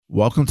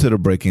Welcome to the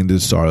Breaking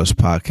Into Startups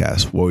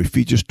podcast, where we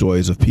feature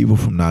stories of people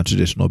from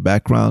non-traditional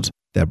backgrounds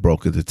that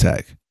broke into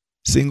tech.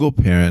 Single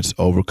parents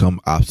overcome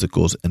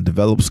obstacles and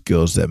develop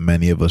skills that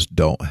many of us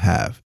don't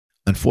have.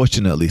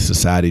 Unfortunately,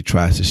 society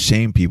tries to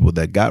shame people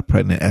that got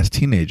pregnant as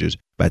teenagers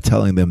by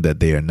telling them that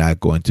they are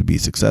not going to be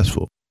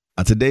successful.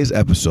 On today's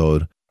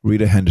episode,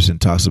 Rita Henderson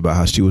talks about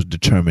how she was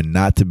determined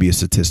not to be a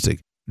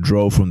statistic,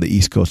 drove from the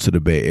East Coast to the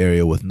Bay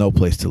Area with no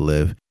place to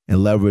live, and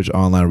leveraged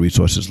online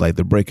resources like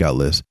the Breakout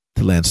List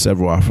to land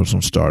several offers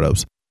from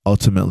startups,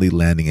 ultimately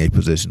landing a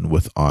position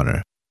with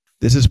honor.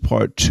 This is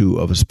part 2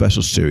 of a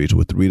special series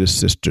with Rita's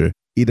sister,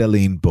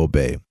 Idaline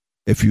Bobe.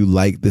 If you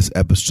like this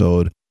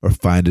episode or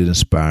find it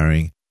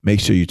inspiring, make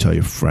sure you tell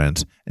your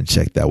friends and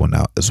check that one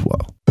out as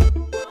well.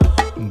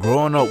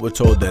 Growing up, we're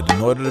told that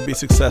in order to be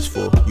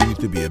successful, you need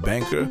to be a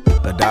banker,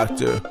 a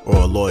doctor, or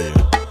a lawyer.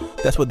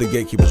 That's what the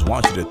gatekeepers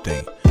want you to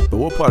think. But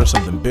we're part of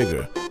something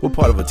bigger. We're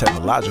part of a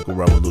technological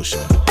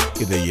revolution.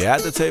 Either you're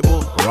at the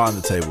table or on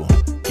the table.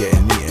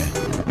 Getting eaten.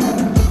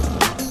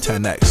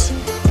 10x.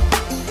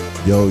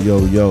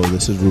 Yo,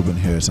 this is Ruben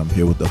Harris. I'm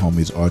here with the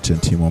homies Archer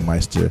and Timur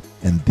Meister,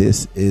 and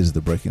this is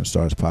the Breaking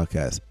Stars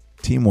podcast.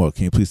 Timur,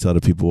 can you please tell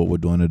the people what we're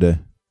doing today?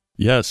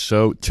 Yes,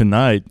 so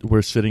tonight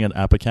we're sitting at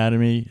App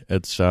Academy.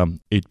 It's 8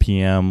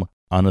 p.m.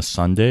 on a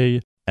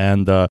Sunday,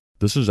 and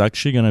this is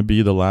actually going to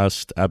be the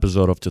last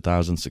episode of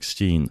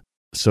 2016.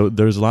 So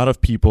there's a lot of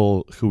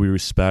people who we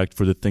respect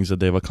for the things that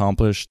they've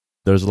accomplished.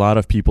 There's a lot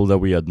of people that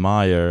we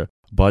admire,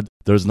 but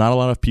there's not a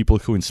lot of people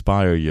who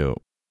inspire you.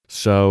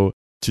 So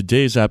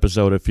today's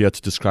episode, if you had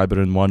to describe it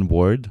in one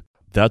word,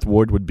 that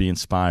word would be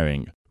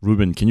inspiring.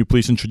 Ruben, can you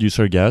please introduce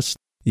our guest?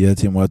 Yeah,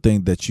 Tim, I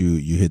think that you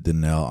hit the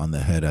nail on the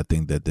head. I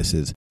think that this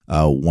is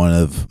one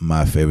of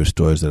my favorite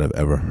stories that I've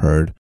ever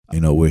heard. You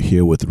know, we're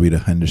here with Rita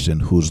Henderson,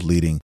 who's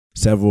leading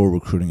several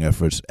recruiting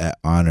efforts at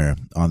Honor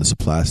on the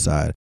supply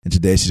side. And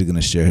today she's going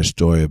to share her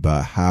story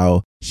about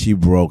how she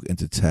broke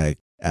into tech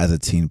as a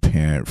teen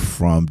parent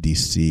from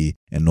DC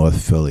and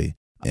North Philly.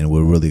 And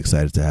we're really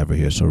excited to have her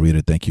here. So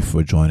Rita, thank you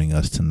for joining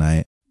us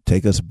tonight.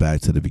 Take us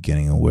back to the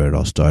beginning and where it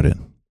all started.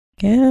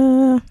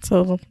 Yeah.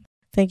 So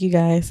thank you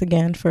guys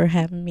again for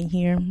having me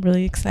here. I'm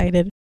really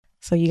excited.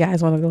 So you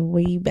guys want to go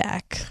way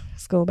back.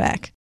 Let's go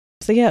back.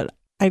 So yeah,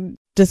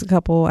 just a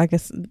couple,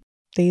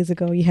 days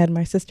ago, you had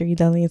my sister,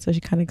 Idaline, so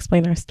she kind of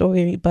explained our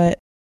story. But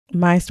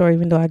my story,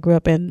 even though I grew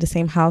up in the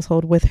same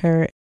household with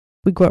her,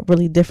 we grew up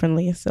really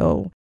differently.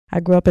 So I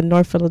grew up in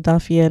North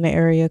Philadelphia in an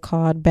area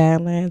called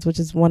Badlands, which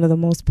is one of the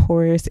most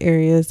poorest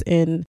areas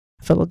in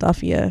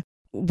Philadelphia.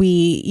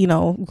 We,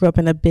 grew up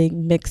in a big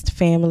mixed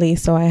family.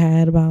 So I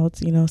had about,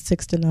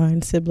 6 to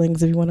 9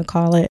 siblings, if you want to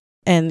call it.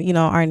 And,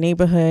 our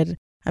neighborhood,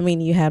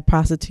 you had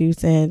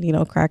prostitutes and,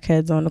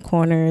 crackheads on the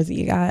corners.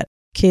 You got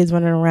kids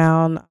running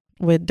around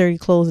with dirty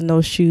clothes and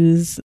no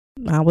shoes.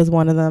 I was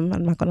one of them.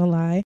 I'm not going to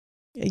lie.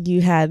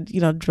 You had,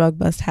 drug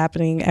busts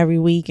happening every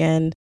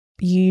weekend.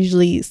 You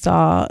usually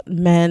saw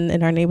men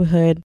in our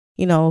neighborhood,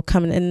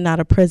 coming in and out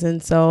of prison.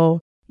 So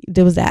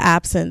there was that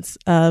absence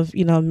of,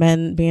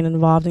 men being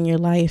involved in your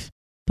life.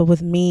 But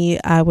with me,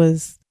 I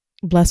was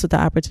blessed with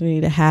the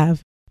opportunity to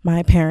have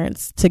my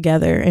parents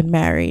together and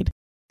married.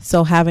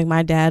 So having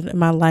my dad in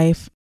my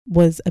life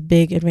was a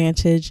big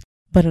advantage.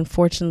 But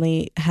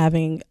unfortunately,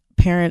 having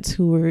parents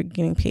who were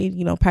getting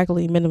paid,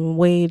 practically minimum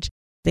wage,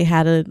 they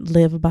had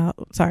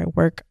to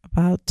work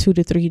about 2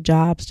 to 3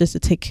 jobs just to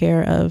take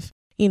care of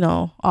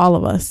all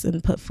of us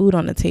and put food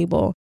on the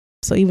table.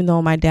 So even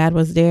though my dad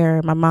was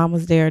there, my mom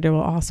was there, they were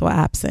also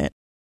absent.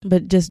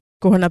 But just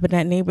growing up in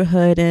that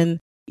neighborhood and,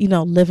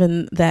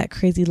 living that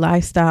crazy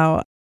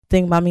lifestyle,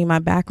 thing about me, my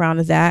background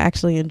is that I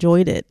actually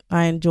enjoyed it.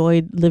 I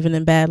enjoyed living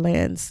in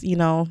Badlands.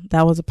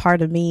 That was a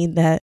part of me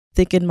that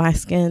thick in my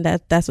skin.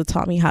 That's what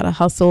taught me how to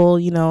hustle.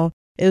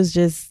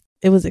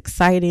 It was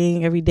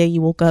exciting. Every day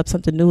you woke up,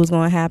 something new was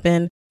going to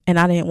happen. And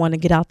I didn't want to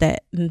get out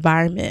that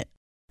environment.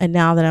 And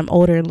now that I'm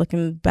older and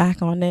looking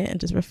back on it and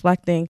just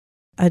reflecting,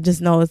 I just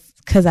know it's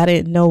because I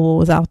didn't know what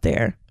was out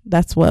there.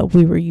 That's what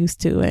we were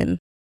used to. And,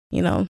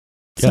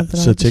 Yeah,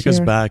 so take us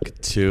back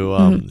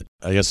to,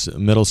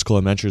 middle school,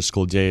 elementary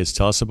school days.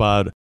 Tell us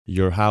about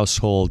your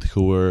household,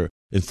 who were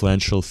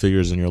influential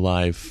figures in your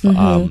life,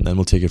 and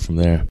we'll take it from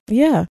there.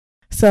 Yeah.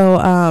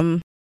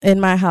 So in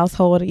my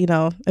household,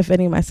 if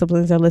any of my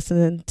siblings are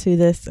listening to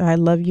this, I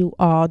love you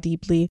all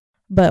deeply.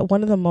 But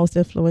one of the most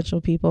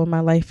influential people in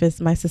my life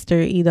is my sister,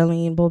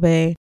 Idaline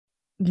Bobe.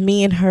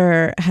 Me and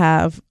her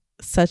have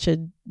such a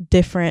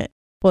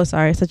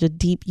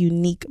deep,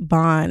 unique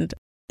bond.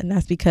 And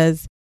that's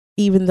because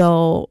even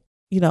though,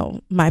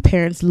 my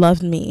parents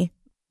loved me,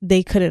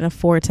 they couldn't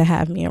afford to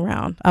have me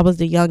around. I was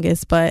the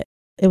youngest, but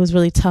it was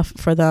really tough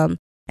for them.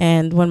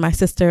 And when my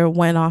sister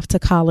went off to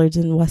college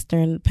in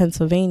Western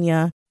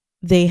Pennsylvania,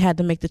 they had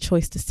to make the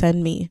choice to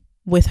send me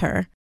with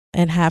her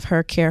and have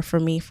her care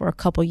for me for a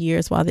couple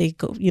years while they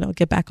go,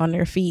 get back on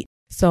their feet.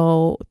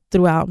 So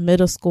throughout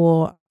middle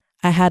school,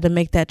 I had to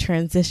make that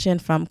transition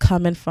from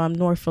coming from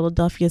North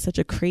Philadelphia, such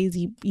a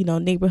crazy,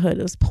 neighborhood.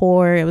 It was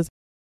poor. It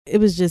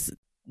was just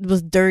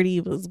was dirty,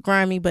 it was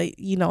grimy, but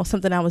you know,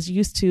 something I was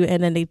used to.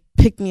 And then they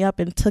picked me up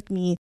and took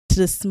me to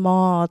this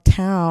small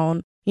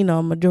town, you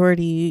know,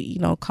 majority, you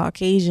know,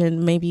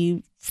 Caucasian,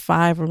 maybe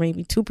 5 or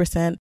maybe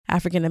 2%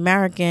 African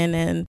American.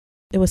 And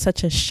it was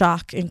such a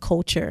shock in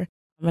culture.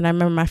 And I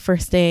remember my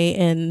first day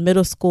in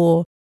middle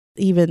school,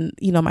 even,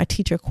 you know, my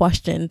teacher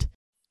questioned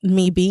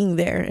me being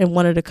there and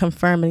wanted to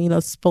confirm and, you know,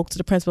 spoke to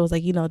the principal, was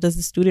like, you know, does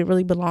the student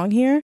really belong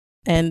here?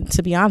 And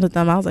to be honest with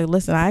them, I was like,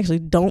 listen, I actually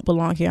don't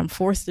belong here. I'm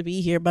forced to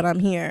be here, but I'm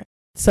here.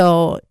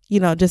 So,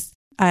 you know, just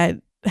I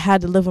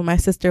had to live with my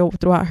sister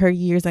throughout her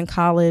years in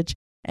college.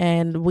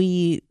 And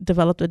we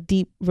developed a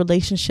deep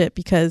relationship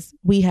because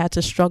we had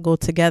to struggle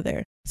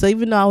together. So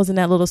even though I was in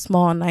that little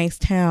small, nice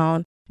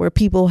town where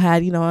people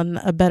had, you know,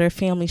 a better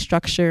family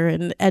structure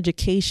and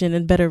education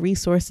and better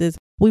resources,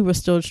 we were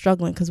still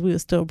struggling because we were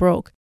still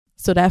broke.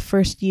 So that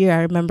first year,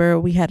 I remember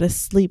we had to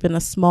sleep in a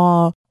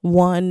small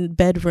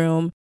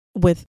 1-bedroom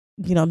with,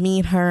 you know, me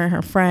and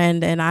her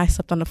friend, and I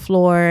slept on the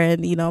floor,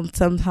 and, you know,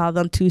 somehow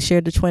them two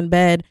shared the twin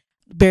bed,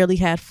 barely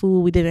had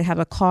food. We didn't have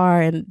a car,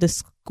 and the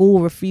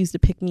school refused to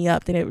pick me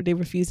up. They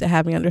refused to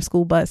have me on their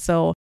school bus.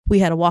 So we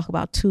had to walk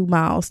about 2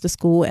 miles to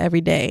school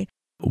every day.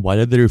 Why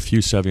did they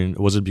refuse to have you?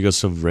 Was it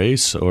because of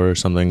race or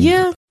something?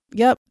 Yeah.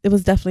 Yep. It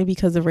was definitely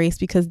because of race,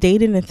 because they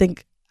didn't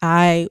think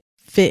I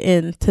fit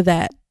into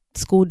that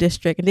school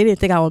district and they didn't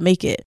think I would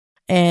make it.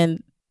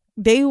 And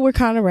they were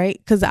kind of right,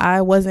 because I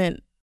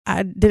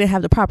didn't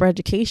have the proper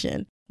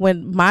education.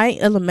 When my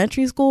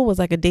elementary school was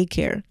like a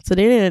daycare. So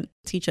they didn't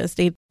teach us.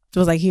 They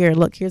was like, here,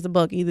 look, here's a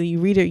book. Either you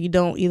read it or you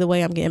don't. Either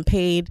way, I'm getting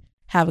paid.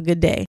 Have a good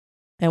day.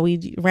 And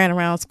we ran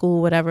around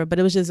school, whatever. But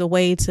it was just a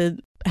way to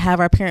have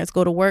our parents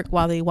go to work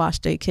while they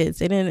watched their kids.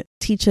 They didn't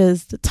teach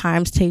us the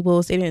times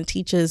tables. They didn't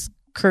teach us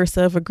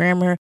cursive or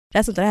grammar.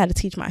 That's something I had to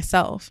teach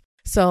myself.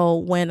 So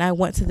when I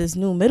went to this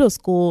new middle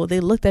school, they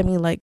looked at me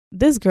like,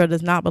 this girl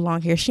does not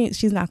belong here.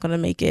 She's not going to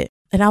make it.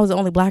 And I was the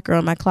only Black girl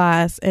in my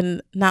class.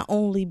 And not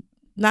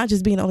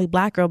just being the only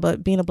Black girl,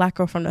 but being a Black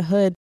girl from the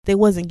hood, they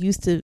wasn't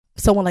used to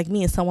someone like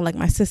me and someone like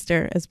my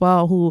sister as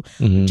well, who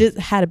just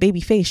had a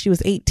baby face. She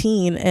was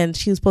 18 and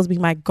she was supposed to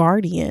be my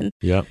guardian.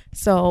 Yep.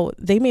 So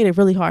they made it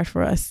really hard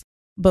for us.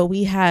 But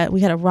we had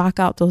to rock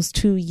out those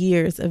 2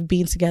 years of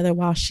being together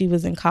while she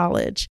was in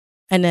college.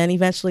 And then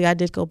eventually I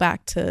did go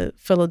back to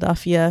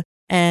Philadelphia.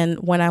 And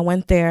when I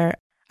went there,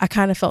 I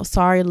kind of felt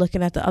sorry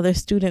looking at the other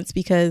students,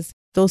 because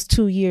those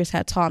 2 years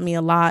had taught me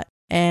a lot.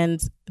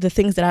 And the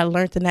things that I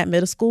learned in that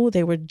middle school,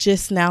 they were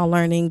just now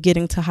learning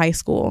getting to high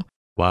school.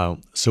 Wow.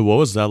 So what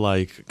was that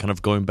like, kind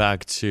of going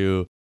back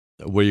to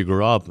where you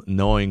grew up,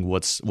 knowing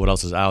what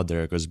else is out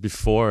there? Because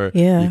before,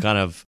 you kind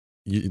of,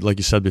 like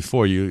you said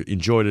before, you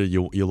enjoyed it,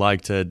 you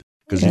liked it,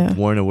 because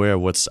you weren't aware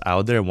of what's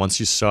out there. Once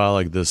you saw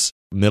like this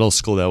middle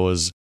school that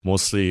was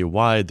mostly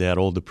white, they had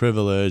all the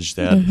privilege,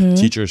 they had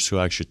teachers who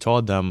actually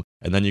taught them,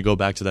 and then you go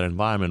back to that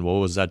environment. What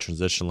was that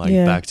transition like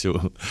back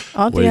to?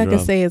 All thing I can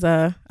say is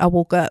I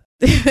woke up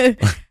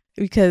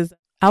because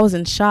I was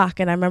in shock.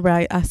 And I remember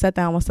I sat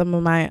down with some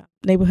of my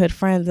neighborhood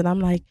friends and I'm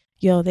like,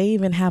 yo, they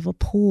even have a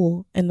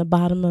pool in the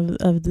bottom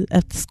of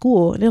the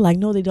school. And they're like,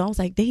 no, they don't. I was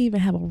like, they even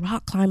have a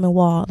rock climbing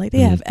wall. Like, they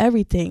have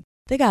everything.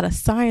 They got a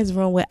science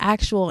room with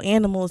actual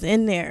animals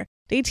in there.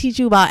 They teach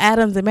you about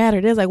atoms and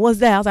matter. They're like, what's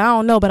that? I was like, I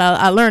don't know, but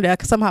I learned it.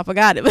 I somehow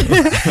forgot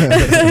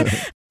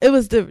it.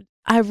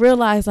 I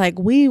realized like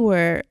we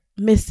were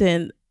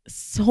missing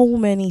so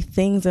many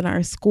things in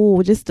our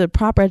school. Just the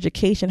proper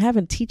education,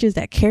 having teachers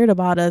that cared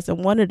about us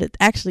and wanted to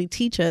actually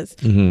teach us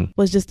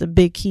was just a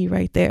big key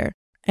right there.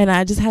 And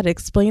I just had to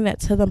explain that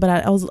to them.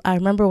 But I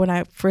remember when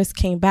I first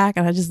came back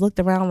and I just looked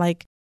around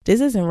like, this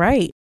isn't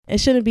right. It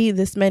shouldn't be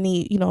this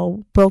many,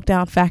 broke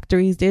down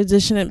factories. There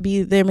just shouldn't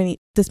be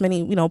this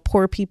many,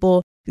 poor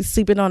people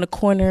sleeping on the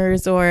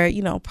corners, or,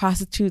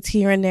 prostitutes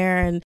here and there,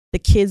 and the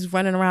kids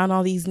running around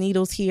all these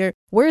needles here.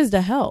 Where's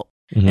the help?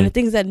 And the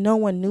things that no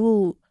one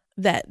knew,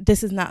 that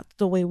this is not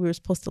the way we were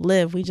supposed to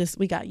live.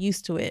 We got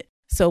used to it.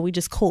 So we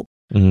just coped.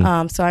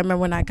 So I remember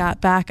when I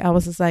got back, I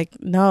was just like,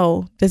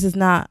 no, this is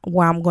not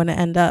where I'm going to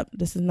end up.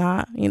 This is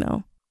not,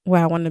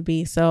 where I want to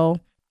be. So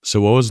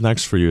what was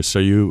next for you? So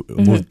you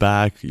moved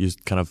back, you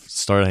kind of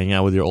started hanging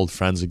out with your old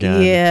friends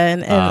again. Yeah.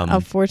 And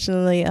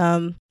unfortunately,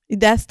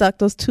 that stuck.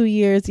 Those 2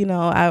 years,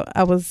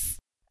 I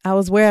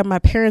was where my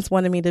parents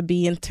wanted me to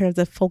be in terms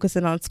of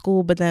focusing on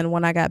school. But then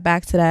when I got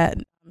back to that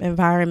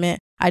environment,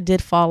 I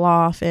did fall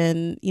off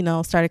and,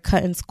 started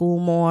cutting school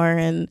more,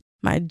 and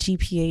my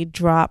GPA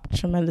dropped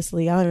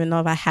tremendously. I don't even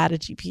know if I had a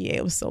GPA.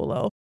 It was so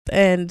low.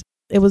 And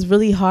it was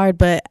really hard.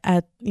 But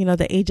at,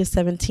 the age of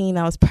 17,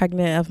 I was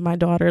pregnant of my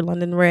daughter,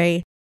 London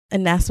Ray.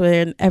 And that's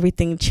when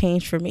everything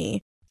changed for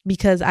me,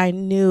 because I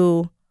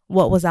knew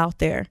what was out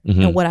there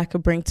and what I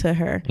could bring to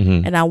her.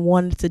 And I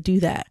wanted to do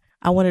that.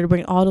 I wanted to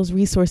bring all those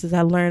resources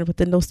I learned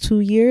within those 2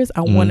 years.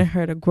 I wanted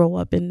her to grow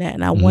up in that.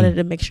 And I wanted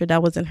to make sure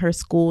that was in her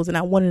schools. And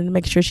I wanted to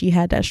make sure she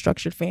had that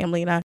structured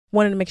family. And I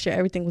wanted to make sure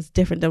everything was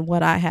different than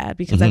what I had,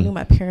 because I knew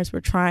my parents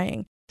were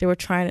trying. They were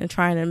trying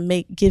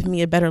to give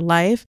me a better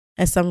life.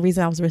 And some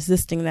reason I was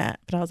resisting that.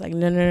 But I was like,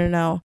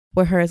 no.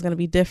 With her is going to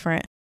be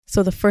different.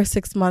 So the first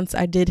 6 months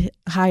I did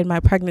hide my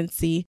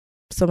pregnancy.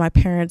 So my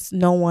parents,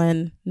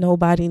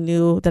 nobody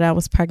knew that I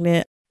was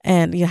pregnant,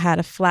 and you had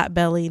a flat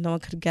belly. No one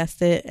could have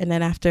guessed it. And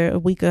then after a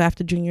week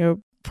after junior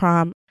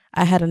prom,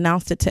 I had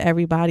announced it to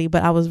everybody,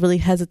 but I was really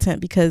hesitant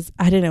because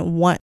I didn't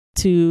want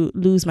to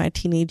lose my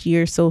teenage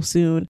years so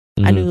soon.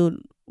 I knew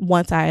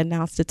once I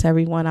announced it to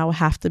everyone, I would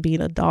have to be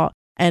an adult.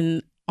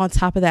 And on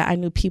top of that, I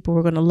knew people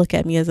were going to look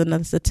at me as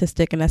another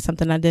statistic, and that's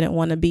something I didn't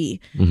want to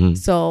be.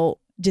 So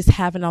just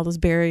having all those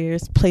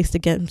barriers placed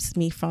against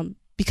me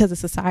because of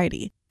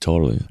society.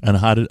 Totally. And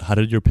how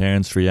did your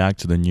parents react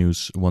to the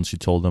news once you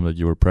told them that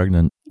you were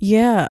pregnant?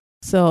 Yeah.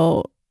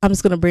 So I'm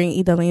just going to bring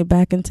Idalene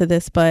back into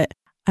this, but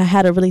I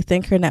had to really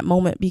thank her in that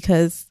moment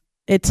because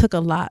it took a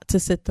lot to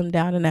sit them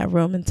down in that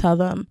room and tell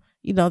them,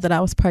 that I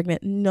was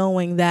pregnant,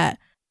 knowing that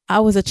I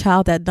was a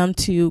child that them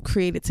two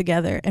created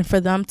together. And for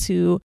them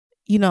to,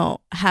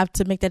 have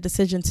to make that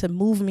decision to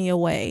move me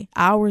away,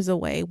 hours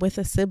away with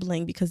a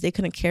sibling because they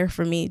couldn't care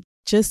for me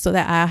just so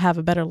that I have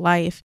a better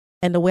life.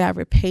 And the way I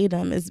repay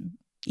them is,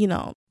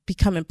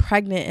 becoming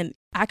pregnant and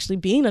actually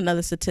being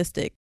another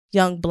statistic.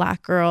 Young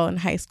Black girl in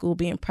high school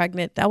being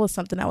pregnant, that was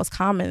something that was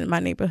common in my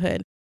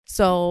neighborhood.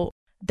 So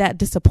that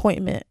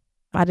disappointment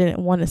I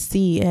didn't want to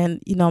see.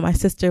 And, my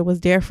sister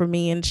was there for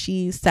me, and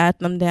she sat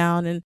them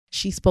down and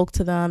she spoke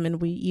to them,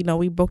 and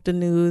we broke the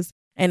news.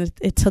 And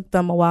it took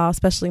them a while,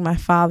 especially my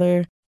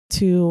father,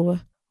 to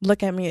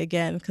look at me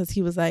again, because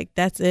he was like,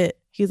 that's it.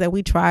 He was like,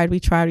 we tried,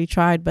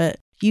 but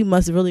you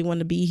must really want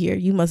to be here.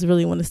 You must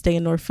really want to stay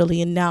in North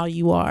Philly. And now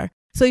you are.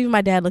 So even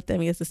my dad looked at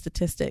me as a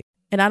statistic,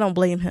 and I don't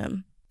blame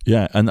him.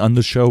 Yeah. And on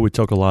the show, we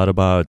talk a lot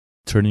about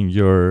turning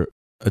your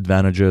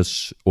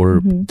advantages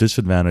or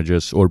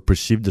disadvantages or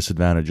perceived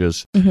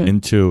disadvantages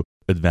into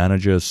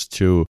advantages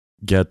to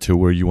get to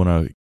where you want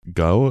to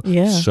go.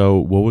 Yeah. So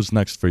what was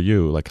next for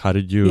you? Like, how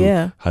did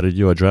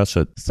you address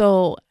it?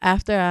 So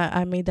after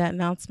I made that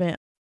announcement,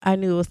 I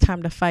knew it was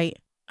time to fight.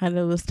 I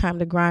knew it was time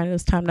to grind. It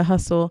was time to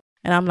hustle.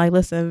 And I'm like,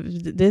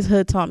 listen, this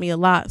hood taught me a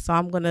lot, so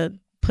I'm going to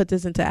put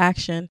this into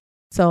action.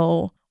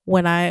 So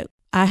when I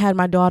had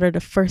my daughter the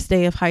first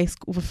day of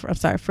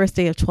first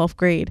day of 12th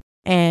grade.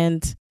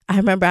 And I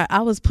remember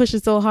I was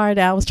pushing so hard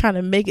that I was trying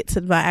to make it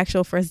to my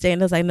actual first day.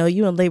 And I was like, no,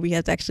 you in labor, you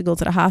have to actually go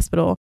to the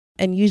hospital.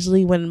 And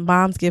usually when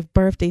moms give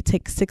birth, they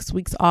take 6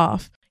 weeks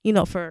off,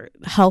 for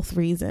health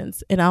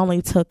reasons. And I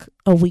only took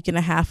a week and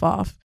a half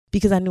off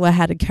because I knew I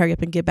had to hurry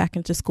up and get back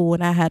into school,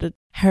 and I had to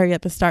hurry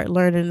up and start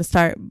learning and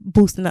start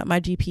boosting up my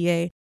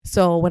GPA.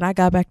 So when I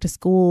got back to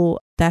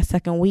school that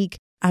second week,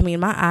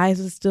 my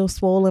eyes were still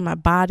swollen. My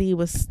body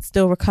was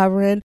still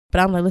recovering.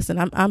 But I'm like, listen,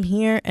 I'm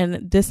here.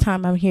 And this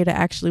time I'm here to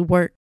actually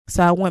work.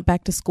 So I went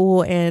back to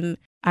school and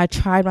I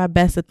tried my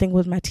best. The thing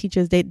with my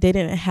teachers, they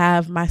didn't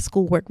have my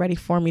schoolwork ready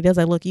for me. They was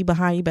like, look, you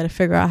behind, you better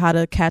figure out how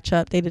to catch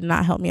up. They did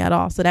not help me at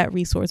all. So that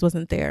resource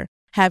wasn't there.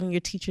 Having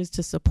your teachers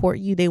to support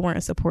you, they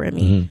weren't supporting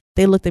me.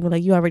 They looked at me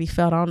like, you already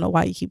failed. I don't know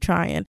why you keep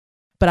trying.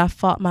 But I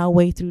fought my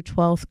way through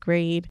 12th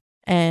grade.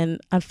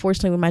 And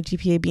unfortunately, with my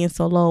GPA being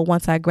so low,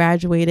 once I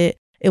graduated,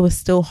 it was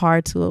still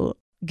hard to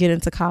get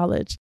into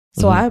college.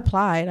 So I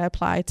applied. I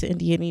applied to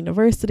Indiana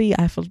University.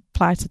 I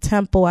applied to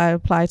Temple. I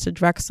applied to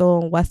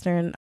Drexel and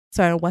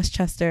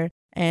Westchester.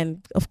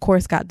 And of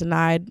course got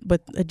denied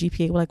with a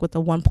GPA with a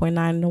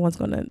 1.9. No one's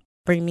going to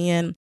bring me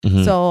in.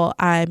 So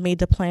I made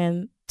the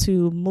plan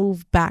to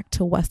move back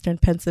to Western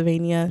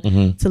Pennsylvania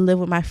to live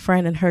with my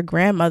friend and her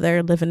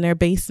grandmother, live in their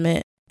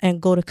basement, and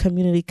go to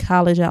community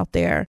college out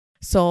there.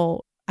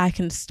 So I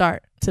can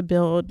start to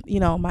build,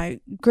 my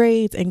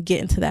grades and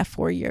get into that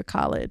 4-year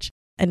college.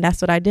 And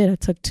that's what I did. I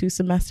took 2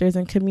 semesters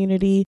in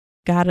community,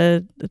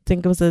 I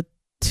think it was a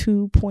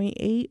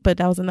 2.8, but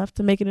that was enough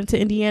to make it into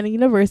Indiana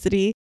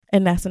University.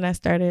 And that's when I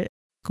started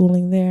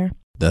schooling there.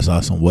 That's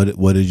awesome.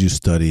 What did you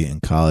study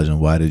in college, and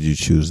why did you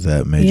choose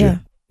that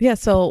major? Yeah.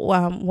 So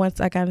once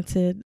I got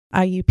into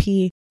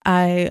IUP,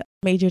 I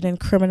majored in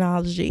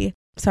criminology.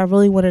 So I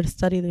really wanted to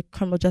study the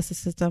criminal justice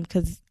system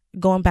because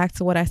going back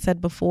to what I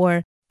said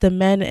before, the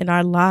men in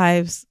our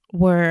lives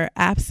were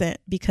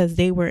absent because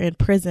they were in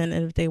prison.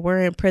 And if they were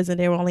in prison,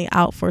 they were only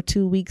out for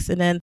 2 weeks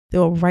and then they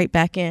were right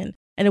back in.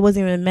 And it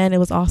wasn't even men, it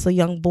was also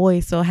young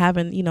boys. So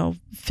having,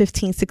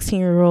 15,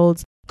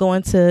 16-year-olds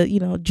going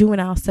to,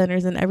 juvenile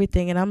centers and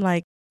everything. And I'm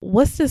like,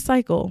 what's this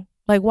cycle?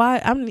 Like,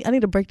 why? I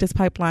need to break this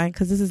pipeline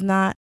because this is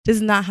not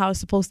how it's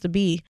supposed to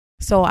be.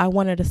 So I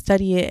wanted to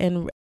study it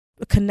and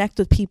connect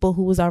with people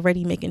who was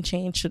already making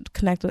change, to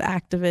connect with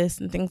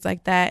activists and things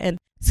like that and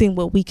seeing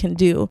what we can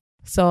do.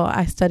 So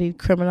I studied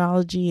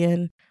criminology,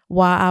 and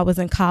while I was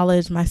in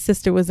college, my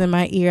sister was in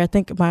my ear, I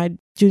think my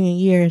junior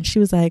year, and she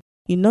was like,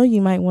 you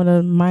might want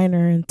to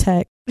minor in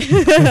tech.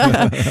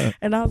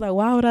 And I was like,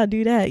 why would I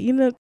do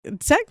that?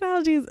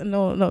 Technology is,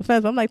 no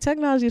offense, I'm like,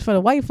 technology is for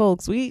the white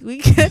folks. We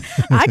can't,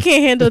 I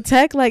can't handle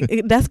tech. Like,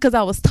 that's because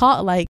I was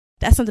taught, like,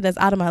 that's something that's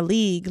out of my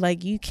league.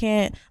 Like, you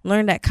can't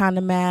learn that kind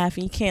of math,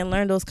 and you can't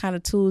learn those kind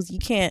of tools. You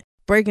can't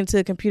break into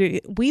a computer.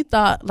 We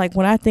thought, like,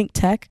 when I think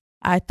tech,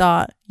 I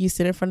thought you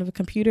sit in front of a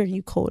computer and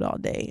you code all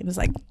day. And it's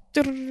like,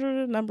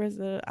 numbers,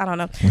 I don't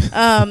know.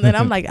 And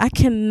I'm like, I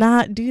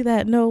cannot do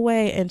that. No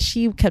way. And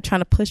she kept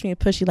trying to push me and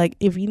push you. Like,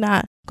 if you're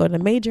not going to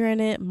major in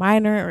it,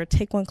 minor, or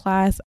take one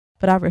class.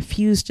 But I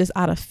refused just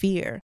out of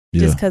fear.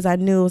 Just because I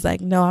knew it was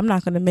like, no, I'm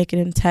not going to make it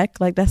in tech.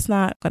 Like, that's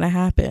not going to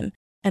happen.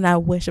 And I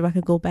wish if I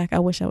could go back, I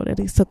wish I would at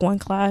least took one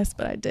class,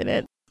 but I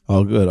didn't.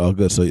 All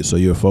good. So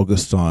you're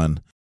focused on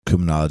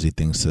criminology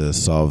things to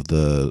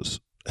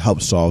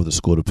help solve the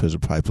school to prison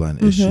pipeline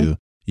issue.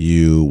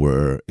 You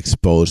were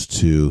exposed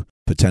to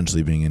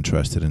potentially being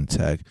interested in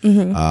tech.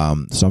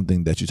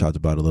 Something that you talked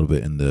about a little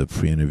bit in the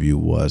pre-interview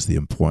was the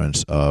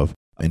importance of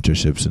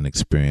internships and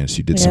experience.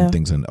 You did some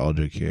things in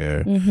elder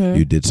care.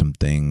 You did some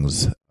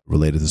things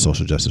related to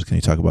social justice. Can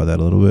you talk about that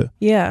a little bit?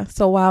 Yeah.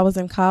 So while I was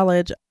in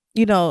college,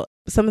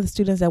 some of the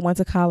students that went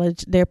to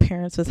college, their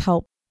parents was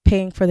help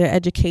paying for their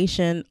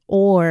education,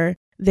 or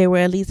they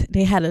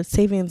had a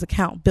savings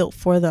account built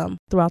for them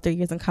throughout their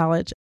years in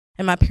college.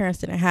 And my parents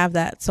didn't have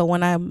that. So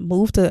when I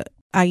moved to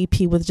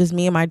IUP with just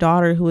me and my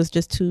daughter, who was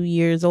just 2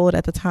 years old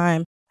at the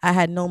time, I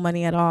had no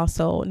money at all.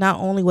 So not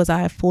only was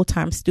I a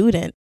full-time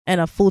student and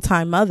a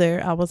full-time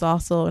mother, I was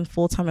also a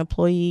full-time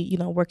employee,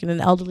 working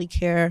in elderly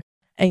care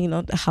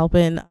and,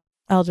 helping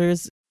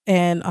elders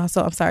and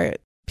also,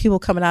 people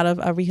coming out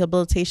of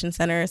rehabilitation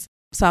centers.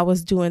 So I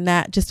was doing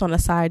that just on the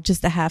side,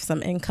 just to have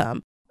some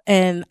income.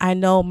 And I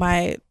know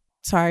my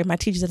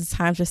teachers at the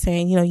time were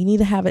saying, you need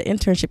to have an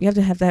internship. You have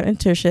to have that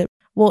internship.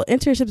 Well,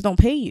 internships don't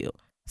pay you.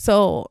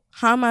 So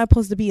how am I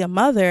supposed to be a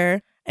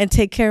mother and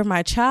take care of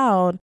my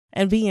child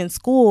and be in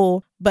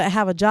school, but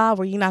have a job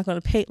where you're not going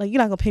to pay, you're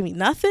not going to pay me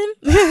nothing?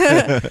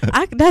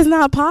 That's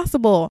not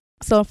possible.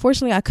 So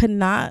unfortunately, I could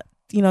not,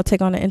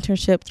 take on an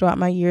internship throughout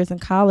my years in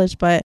college.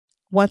 But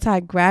once I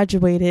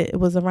graduated, it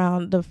was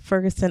around the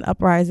Ferguson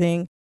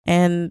uprising.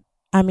 And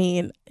I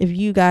mean, if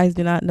you guys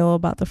do not know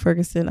about the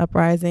Ferguson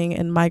uprising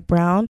and Mike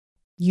Brown,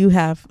 you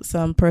have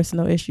some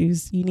personal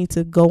issues. You need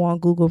to go on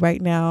Google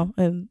right now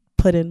and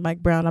put in Mike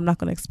Brown. I'm not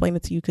going to explain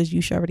it to you because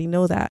you should already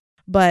know that.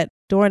 But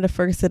during the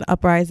Ferguson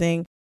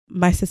uprising,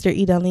 my sister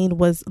Edaline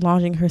was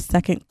launching her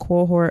second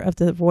cohort of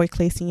the Roy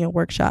Clay Senior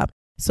Workshop.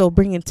 So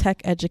bringing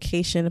tech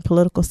education and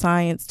political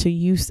science to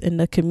use in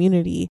the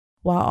community,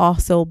 while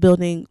also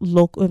building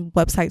local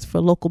websites for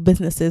local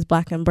businesses,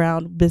 Black and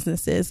brown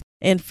businesses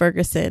in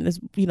Ferguson is,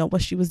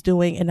 what she was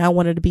doing. And I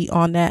wanted to be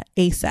on that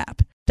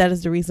ASAP. That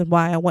is the reason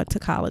why I went to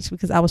college,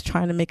 because I was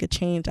trying to make a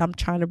change. I'm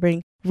trying to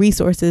bring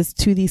resources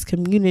to these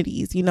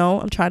communities.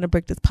 I'm trying to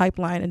break this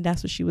pipeline, and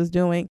that's what she was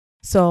doing.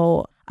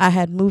 So I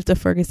had moved to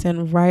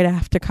Ferguson right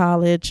after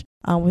college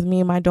with me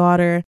and my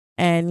daughter.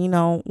 And,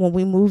 when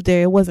we moved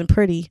there, it wasn't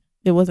pretty.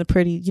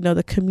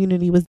 The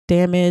community was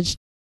damaged.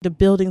 The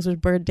buildings were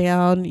burned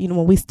down.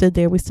 When we stood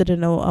there, we stood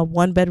in a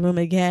 1-bedroom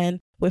again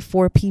with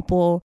 4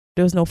 people.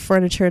 There was no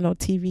furniture, no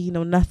TV,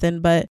 no nothing.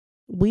 But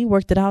we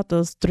worked it out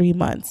those 3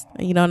 months,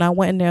 and I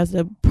went in there as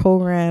a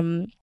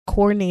program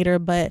coordinator.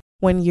 But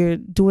when you're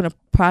doing a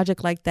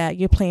project like that,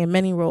 you're playing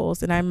many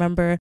roles. And I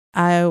remember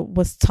I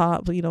was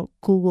taught,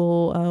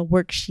 Google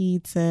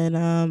worksheets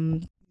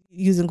and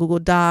using Google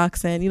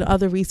Docs and,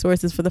 other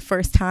resources for the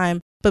first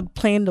time. But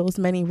playing those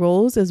many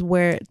roles is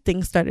where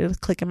things started to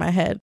click in my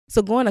head.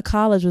 So going to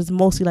college was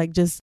mostly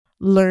just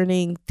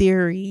learning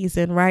theories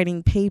and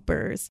writing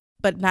papers,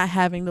 but not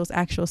having those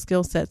actual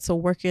skill sets. So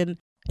working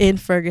in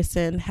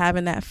Ferguson,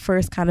 having that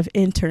first kind of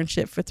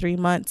internship for 3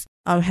 months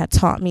had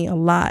taught me a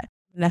lot.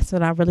 And that's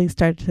when I really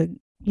started to,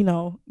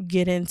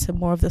 get into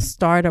more of the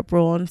startup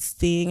role and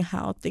seeing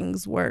how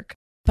things work.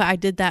 But I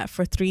did that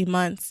for 3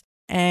 months.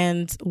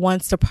 And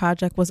once the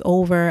project was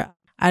over,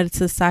 I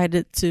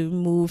decided to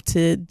move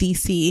to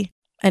DC.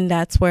 And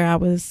that's where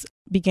I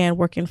began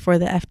working for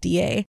the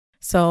FDA.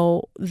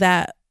 So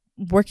that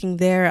working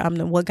there,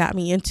 what got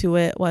me into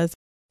it was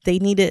they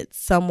needed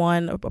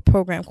someone, a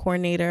program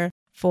coordinator,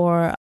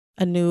 for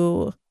a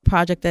new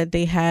project that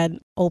they had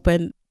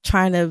opened,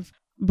 trying to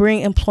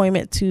bring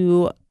employment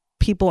to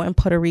people in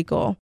Puerto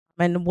Rico.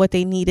 And what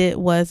they needed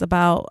was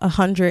about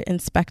 100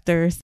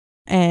 inspectors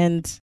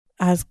and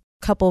a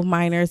couple of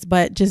minors,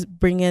 but just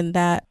bringing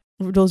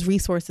those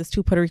resources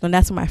to Puerto Rico. And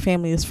that's where my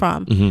family is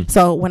from.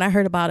 So when I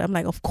heard about it, I'm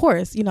like, of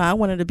course, I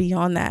wanted to be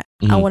on that.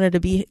 I wanted to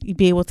be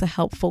able to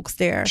help folks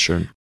there.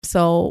 Sure.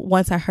 So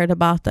once I heard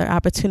about the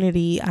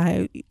opportunity,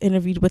 I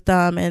interviewed with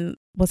them and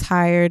was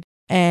hired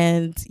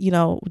and,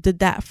 did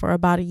that for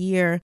about a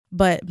year.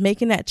 But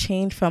making that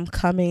change from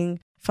coming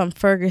from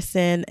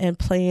Ferguson and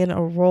playing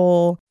a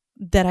role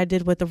that I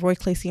did with the Roy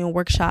Clay Senior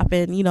Workshop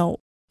and,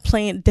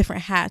 playing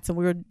different hats, and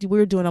we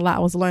were doing a lot.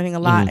 I was learning a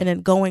lot, and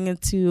then going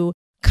into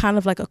kind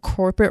of like a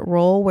corporate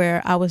role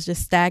where I was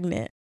just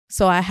stagnant.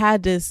 So I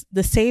had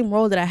the same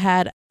role that I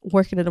had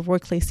working at the Roy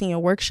Clay Senior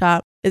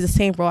Workshop is the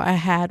same role I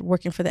had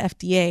working for the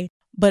FDA,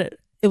 but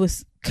it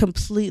was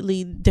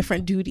completely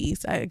different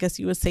duties. I guess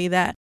you would say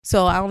that.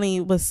 So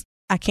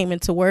I came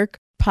into work,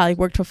 probably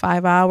worked for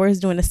 5 hours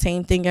doing the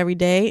same thing every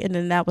day. And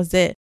then that was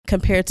it.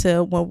 Compared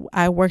to when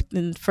I worked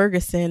in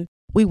Ferguson,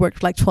 we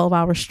worked like 12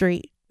 hours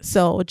straight.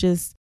 So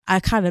I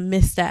kind of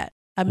missed that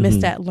I miss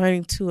that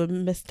learning too,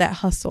 and miss that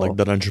hustle. Like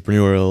that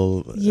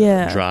entrepreneurial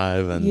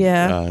drive.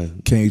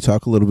 And Can you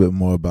talk a little bit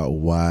more about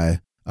why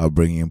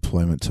bringing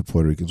employment to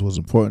Puerto Ricans was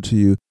important to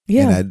you?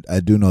 Yeah. And I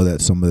do know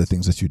that some of the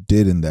things that you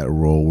did in that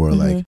role were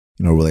like,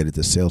 related to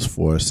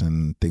Salesforce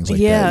and things like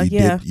that. You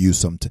did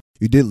use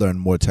you did learn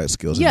more tech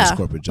skills in this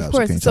corporate job.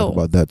 So can you talk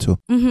about that too?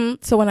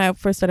 So when I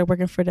first started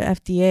working for the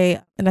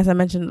FDA, and as I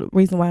mentioned, the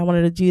reason why I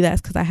wanted to do that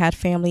is because I had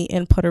family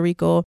in Puerto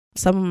Rico.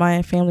 Some of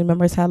my family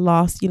members had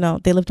lost,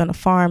 they lived on a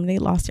farm. They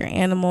lost their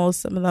animals.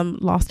 Some of them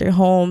lost their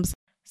homes.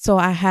 So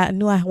I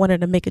knew I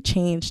wanted to make a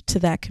change to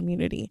that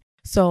community.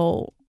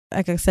 So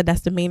like I said,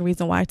 that's the main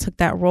reason why I took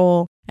that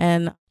role.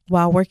 And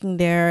while working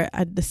there,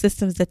 the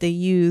systems that they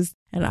used,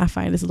 and I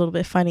find this a little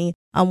bit funny,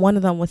 one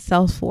of them was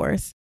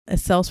Salesforce. And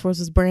Salesforce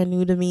was brand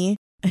new to me,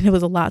 and it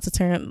was a lot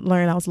to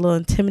learn. I was a little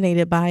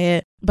intimidated by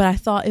it, but I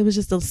thought it was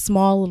just a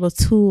small little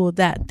tool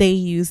that they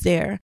use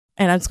there.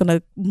 And I'm just going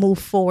to move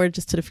forward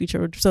just to the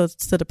future, so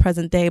to the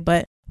present day.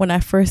 But when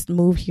I first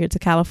moved here to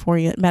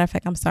California, matter of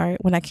fact,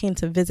 when I came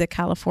to visit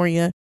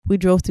California, we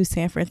drove through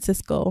San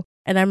Francisco,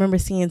 and I remember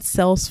seeing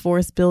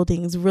Salesforce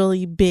buildings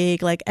really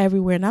big, like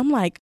everywhere. And I'm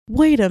like,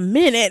 wait a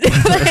minute.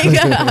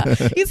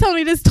 You told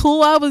me this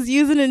tool I was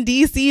using in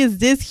DC is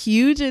this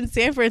huge in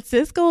San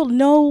Francisco?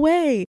 No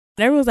way.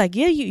 And everyone's like,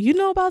 yeah, you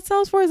know about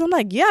Salesforce? I'm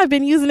like, yeah, I've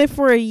been using it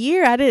for a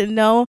year. I didn't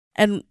know.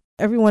 And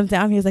everyone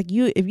down here is like,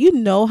 if you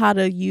know how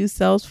to use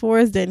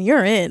Salesforce, then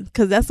you're in,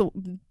 because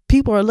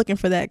people are looking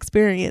for that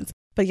experience.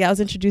 But yeah, I was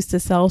introduced to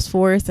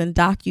Salesforce and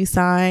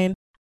DocuSign.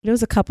 There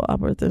was a couple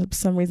others, for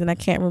some reason I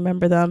can't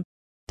remember them.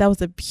 That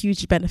was a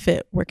huge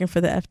benefit working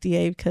for the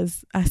FDA,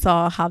 because I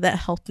saw how that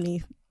helped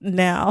me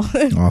now.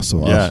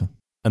 Awesome.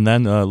 And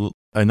then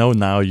I know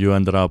now you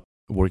ended up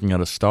working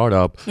at a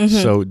startup.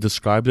 So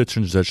describe the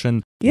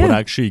transition. What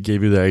actually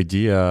gave you the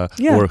idea,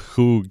 or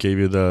who gave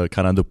you the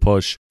kind of the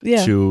push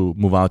to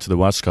move out to the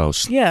West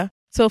Coast? Yeah.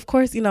 So of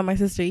course, my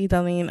sister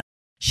Idalene,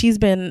 she's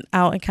been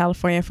out in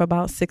California for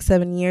about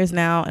 6-7 years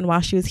now. And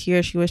while she was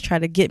here, she was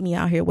trying to get me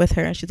out here with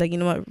her. And she's like, you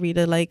know what,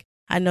 Rita, like,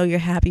 I know you're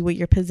happy with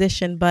your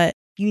position, but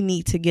you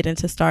need to get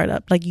into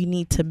startup. Like, you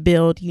need to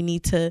build, you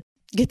need to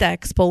get that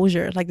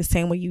exposure, like the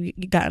same way you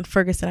got in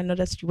Ferguson. I know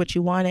that's what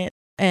you wanted.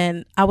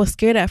 And I was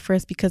scared at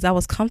first because I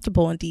was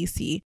comfortable in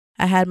DC.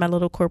 I had my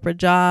little corporate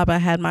job. I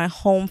had my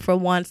home for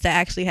once that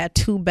actually had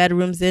 2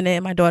 bedrooms in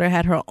it. My daughter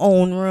had her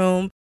own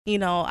room.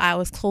 I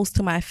was close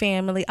to my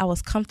family. I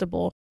was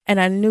comfortable. And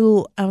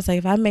I was like,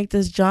 if I make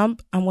this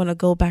jump, I'm going to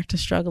go back to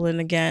struggling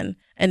again.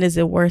 And is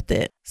it worth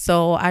it?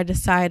 So I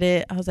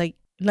decided, I was like,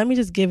 let me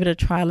just give it a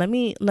try. Let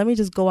me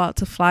just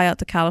fly out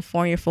to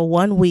California for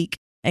 1 week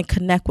and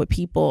connect with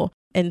people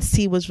and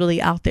see what's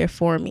really out there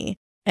for me.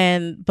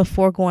 And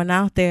before going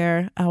out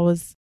there, I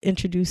was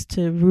introduced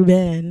to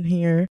Ruben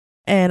here.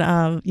 And,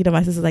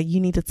 my sister's like,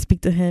 you need to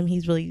speak to him.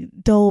 He's really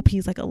dope.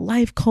 He's like a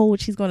life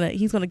coach. He's going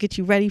to get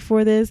you ready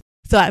for this.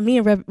 So me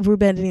and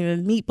Ruben didn't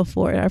even meet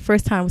before. Our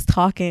first time was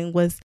talking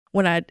was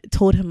when I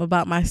told him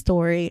about my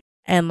story.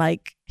 And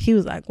like, he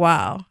was like,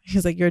 wow. He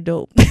was like, you're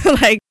dope.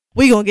 Like,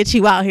 we going to get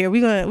you out here. We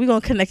going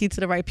to connect you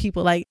to the right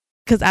people. Like,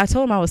 because I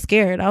told him I was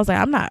scared. I was like,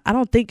 I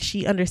don't think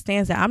she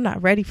understands that I'm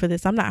not ready for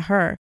this. I'm not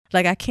her.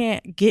 Like, I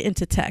can't get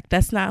into tech.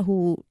 That's not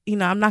who,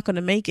 I'm not going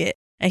to make it.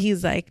 And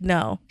he's like,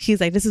 no. He's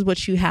like, this is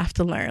what you have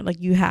to learn. Like,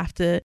 you have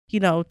to,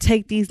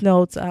 take these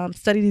notes,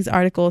 study these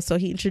articles. So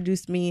he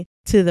introduced me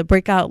to the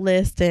Breakout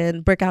List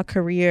and Breakout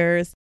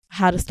Careers,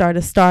 how to start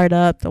a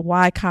startup, the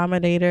Y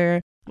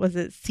Combinator. Was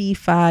it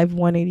C5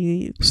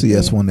 180?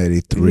 CS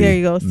 183. There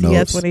you go.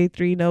 CS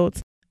 183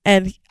 notes.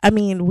 And I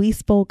mean, we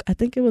spoke, I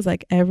think it was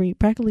like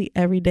practically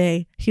every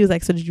day. He was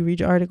like, so did you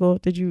read your article?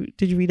 Did you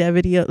read that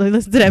video? Like,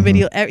 listen to that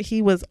video.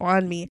 He was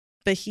on me.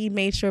 But he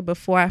made sure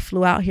before I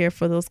flew out here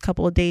for those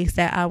couple of days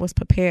that I was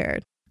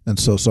prepared. And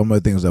so some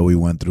of the things that we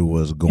went through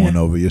was going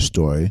over your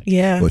story,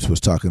 which was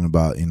talking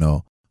about,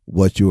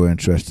 what you were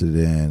interested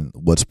in,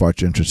 what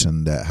sparked your interest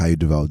in that, how you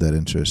developed that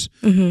interest,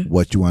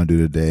 what you want to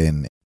do today,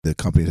 and the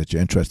companies that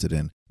you're interested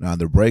in. Now, on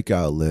the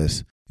Breakout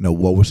List,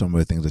 what were some of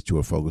the things that you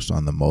were focused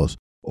on the most,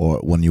 or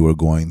when you were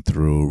going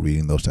through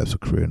reading those types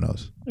of career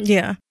notes?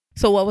 Yeah.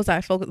 So what was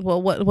I focused?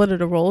 Well, what are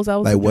the roles I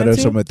was like? What are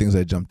some of the things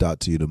that jumped out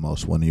to you the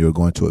most when you were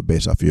going to it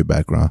based off of your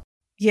background?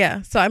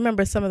 Yeah. So I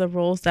remember some of the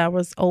roles that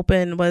was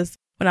open was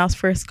when I was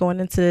first going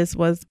into this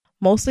was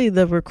mostly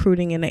the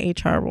recruiting and the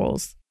HR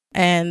roles.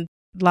 And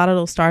a lot of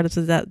those startups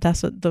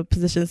that's what the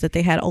positions that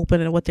they had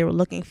open and what they were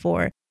looking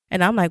for.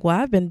 And I'm like, well,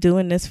 I've been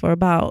doing this for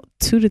about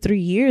 2 to 3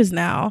 years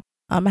now.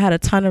 I had a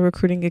ton of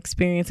recruiting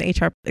experience,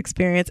 HR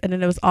experience. And then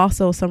there was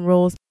also some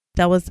roles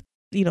that was,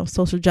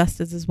 social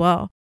justice as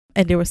well.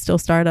 And there were still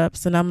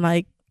startups. And I'm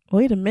like,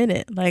 wait a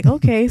minute. Like,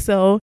 okay,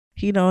 so,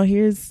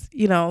 here's,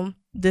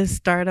 this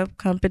startup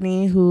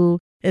company who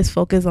is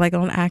focused like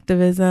on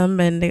activism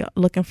and they're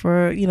looking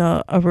for,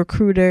 a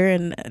recruiter.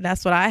 And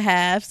that's what I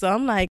have. So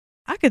I'm like,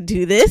 I could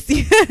do this.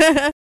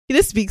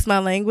 This speaks my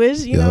language,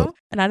 you know?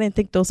 And I didn't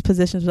think those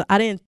positions,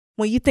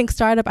 when you think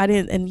startup,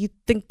 and you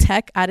think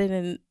tech,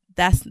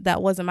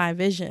 that wasn't my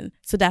vision.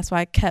 So that's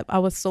why I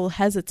was so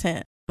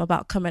hesitant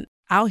about coming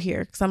out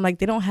here, because I'm like,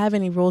 they don't have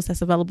any roles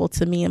that's available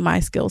to me and my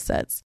skill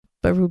sets.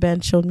 But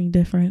Ruben showed me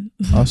different.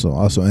 Awesome.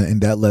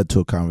 And that led to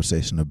a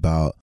conversation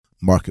about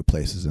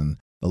marketplaces, and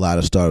a lot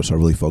of startups are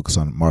really focused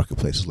on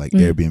marketplaces, like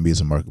Airbnb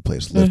is a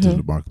marketplace, Lyft is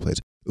a marketplace,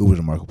 Uber is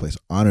a marketplace.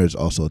 Honor is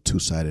also a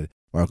two-sided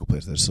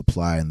marketplace. There's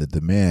supply and the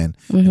demand,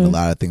 and a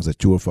lot of things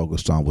that you were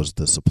focused on was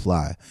the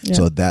supply. Yeah.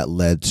 So that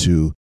led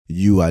to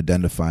you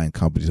identifying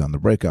companies on the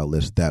breakout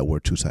list that were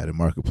two-sided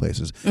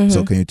marketplaces.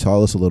 So can you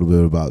tell us a little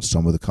bit about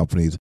some of the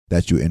companies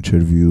that you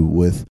interviewed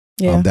with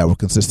that were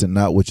consistent,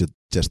 not with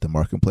just the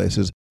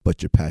marketplaces,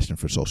 but your passion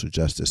for social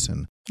justice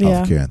and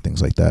healthcare and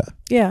things like that?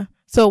 Yeah.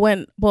 So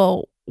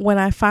when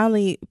I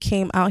finally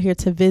came out here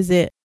to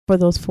visit for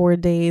those 4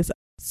 days,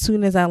 as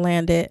soon as I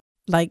landed,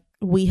 like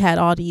we had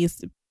all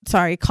these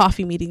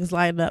coffee meetings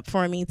lined up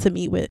for me to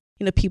meet with,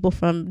 people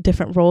from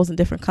different roles and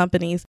different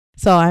companies.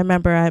 So I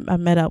remember I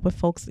met up with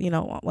folks,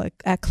 like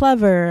at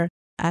Clever,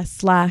 at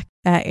Slack,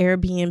 at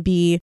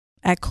Airbnb,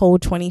 at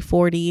Code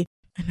 2040.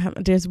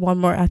 And there's one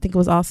more, I think it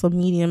was also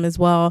Medium as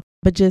well.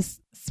 But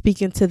just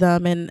speaking to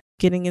them and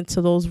getting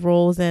into those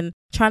roles and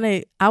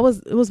it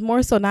was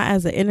more so not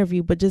as an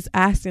interview, but just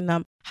asking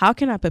them, how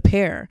can I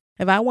prepare?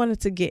 If I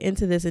wanted to get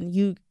into this and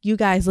you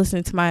guys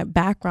listening to my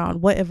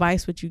background, what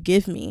advice would you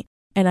give me?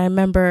 And I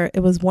remember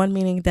it was one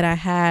meeting that I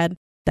had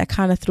that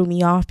kind of threw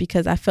me off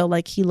because I felt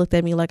like he looked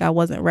at me like I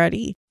wasn't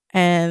ready.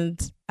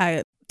 And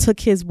I took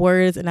his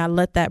words and I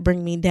let that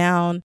bring me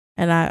down.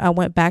 And I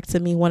went back to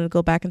me, wanted to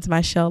go back into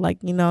my shell, like,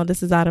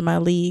 this is out of my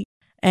league.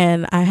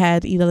 And I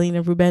had Idalina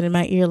and Ruben in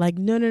my ear, like,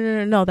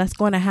 no, that's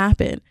going to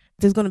happen.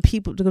 There's going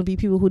to be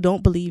people who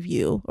don't believe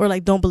you or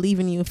like don't believe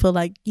in you and feel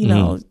like,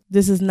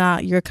 this is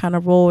not your kind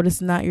of role. This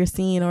is not your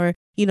scene. Or,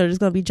 there's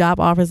going to be job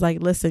offers like,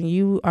 listen,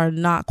 you are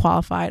not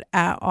qualified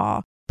at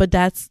all. But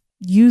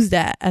use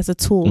that as a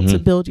tool to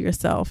build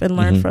yourself and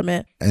learn from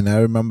it. And I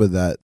remember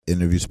that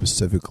interview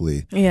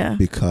specifically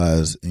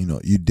because,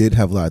 you did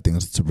have a lot of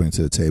things to bring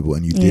to the table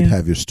and you did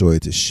have your story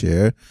to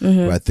share.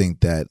 But I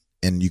think that,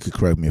 and you could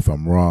correct me if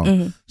I'm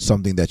wrong,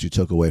 something that you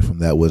took away from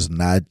that was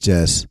not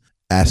just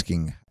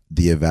asking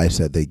the advice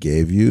that they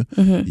gave you.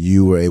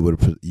 You were able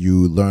to,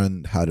 you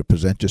learned how to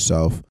present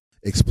yourself,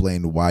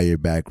 explain why your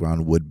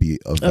background would be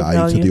of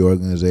value to the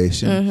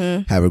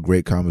organization, have a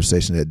great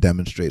conversation that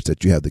demonstrates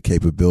that you have the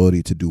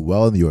capability to do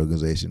well in the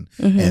organization,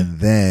 and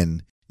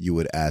then you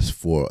would ask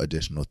for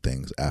additional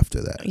things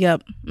after that.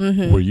 Yep.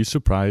 Were you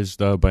surprised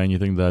by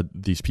anything that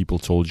these people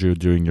told you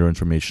during your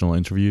informational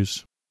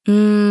interviews?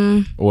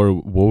 Or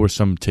what were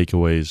some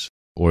takeaways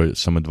or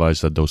some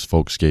advice that those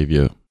folks gave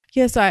you?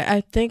 Yeah, so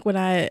I think when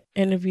I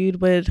interviewed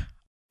with,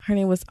 her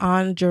name was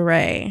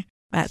Andre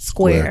at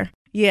Square.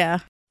 Yeah.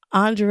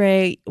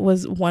 Andre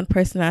was one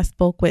person I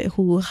spoke with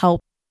who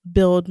helped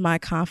build my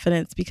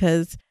confidence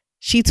because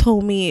she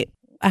told me,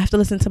 after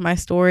listening to my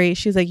story,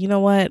 she was like, you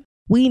know what?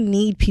 We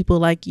need people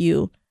like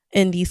you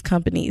in these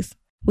companies.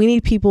 We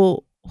need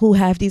people who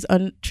have these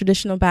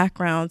untraditional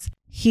backgrounds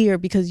here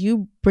because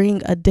you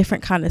bring a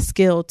different kind of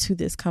skill to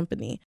this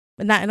company.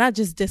 And not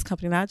just this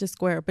company, not just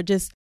Square, but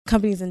just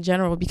companies in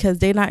general, because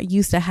they're not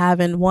used to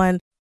having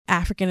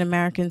African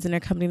Americans in their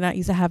company, not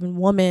used to having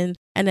women,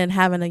 and then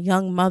having a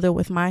young mother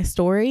with my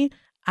story.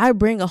 I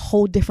bring a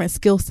whole different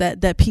skill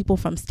set that people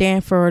from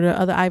Stanford or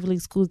other Ivy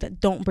League schools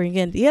that don't bring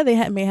in. Yeah,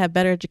 they may have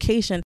better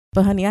education,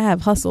 but honey, I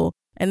have hustle.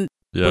 And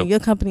when your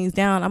company's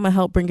down, I'm going to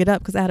help bring it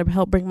up because I had to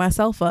help bring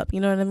myself up. You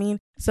know what I mean?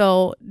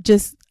 So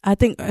I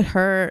think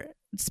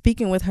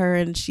speaking with her,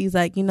 and she's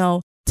like,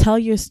 tell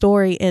your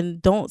story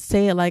and don't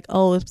say it like,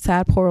 oh, it's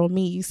sad, poor old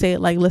me. You say it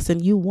like,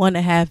 listen, you want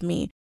to have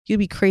me. You'd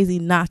be crazy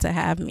not to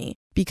have me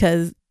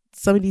because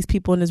some of these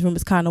people in this room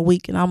is kind of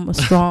weak and I'm a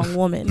strong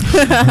woman.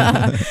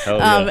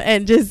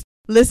 And just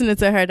listening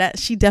to her, that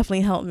she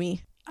definitely helped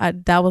me.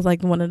 That was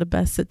like one of the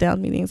best sit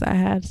down meetings I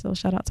had. So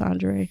shout out to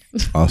Andre.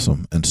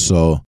 Awesome. And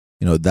so,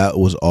 that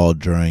was all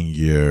during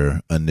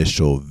your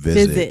initial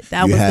visit.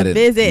 That was the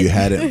visit. You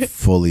hadn't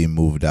fully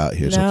moved out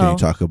here. No. So can you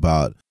talk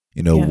about,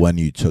 when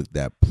you took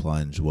that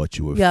plunge, what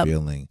you were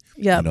feeling,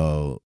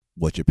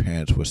 what your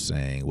parents were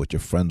saying, what your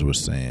friends were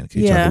saying.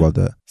 Can you talk about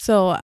that?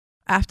 So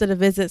after the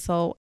visit,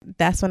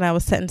 that's when I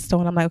was set in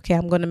stone. I'm like, okay,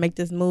 I'm going to make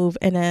this move.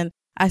 And then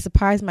I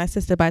surprised my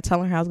sister by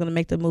telling her I was going to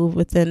make the move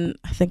within,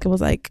 I think it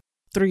was like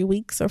 3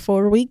 weeks or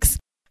 4 weeks.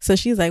 So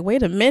she's like,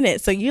 wait a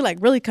minute. So you like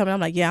really coming? I'm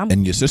like, yeah.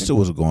 And your sister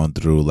was going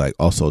through like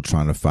also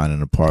trying to find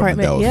an apartment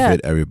that would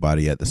fit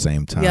everybody at the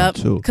same time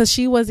too. Because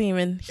she wasn't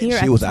even here.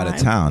 She was out of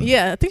town.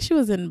 Yeah, I think she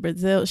was in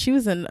Brazil.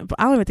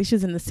 I don't even think she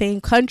was in the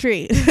same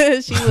country.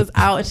 She was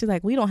out and she's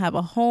like, we don't have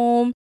a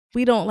home.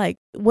 We don't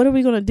what are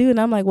we going to do? And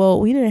I'm like,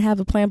 well, we didn't have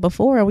a plan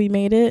before and we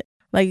made it.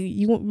 Like,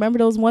 you remember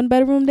those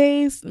 1-bedroom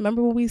days?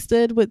 Remember when we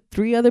stood with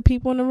 3 other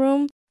people in the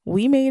room?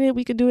 We made it.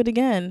 We could do it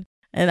again.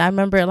 And I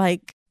remember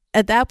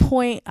at that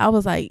point, I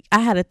was like, I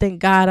had to thank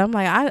God. I'm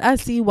like, I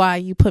see why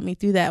you put me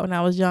through that when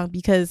I was young,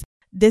 because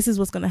this is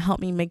what's going to help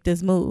me make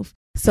this move.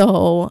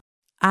 So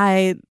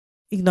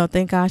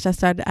thank gosh,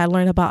 I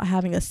learned about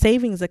having a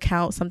savings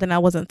account, something I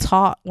wasn't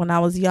taught when I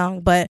was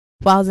young. But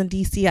while I was in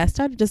DC, I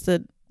started just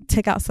to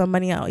take out some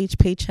money out each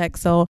paycheck.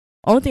 So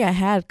Only thing I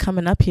had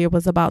coming up here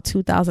was about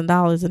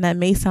 $2,000. And that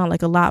may sound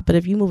like a lot, but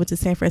if you move into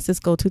San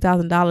Francisco,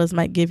 $2,000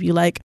 might give you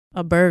like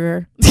a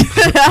burger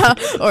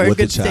or a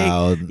good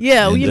steak.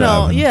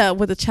 Yeah,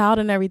 with a child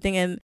and everything.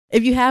 And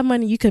if you have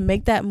money, you can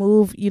make that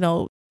move,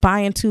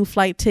 buying 2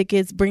 flight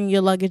tickets, bringing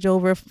your luggage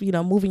over,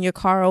 moving your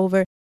car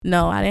over.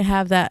 No, I didn't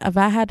have that. If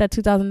I had that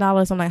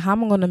 $2,000, I'm like, how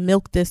am I going to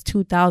milk this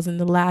 $2,000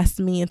 to last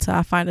me until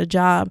I find a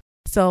job?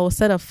 So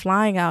instead of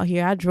flying out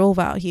here, I drove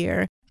out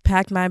here,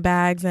 packed my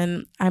bags.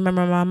 And I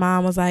remember my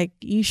mom was like,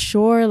 you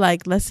sure?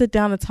 Like, let's sit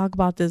down and talk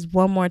about this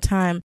one more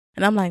time.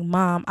 And I'm like,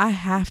 Mom, I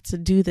have to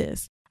do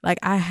this. Like,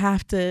 I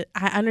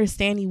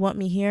understand you want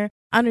me here.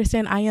 I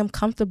understand I am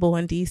comfortable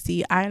in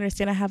DC. I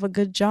understand I have a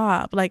good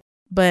job. Like,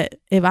 but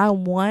if I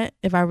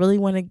really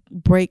want to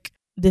break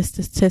this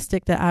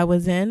statistic that I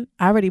was in,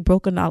 I already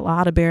broken a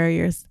lot of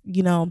barriers,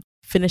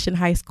 finishing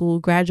high school,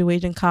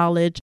 graduating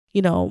college,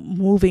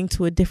 moving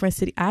to a different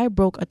city. I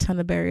broke a ton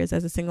of barriers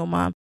as a single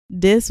mom.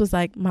 This was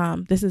like,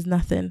 Mom, this is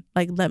nothing.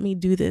 Like, let me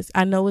do this.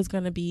 I know it's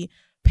going to be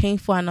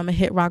painful and I'm going to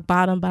hit rock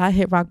bottom, but I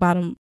hit rock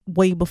bottom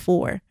way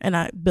before and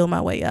I built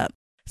my way up.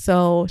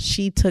 So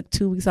she took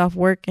 2 weeks off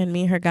work and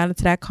me and her got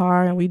into that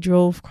car and we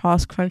drove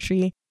cross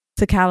country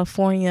to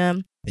California.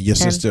 Your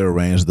sister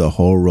arranged the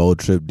whole road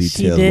trip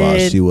details while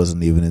she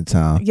wasn't even in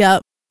town.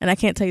 Yep. And I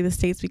can't tell you the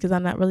states because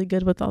I'm not really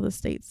good with all the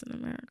states in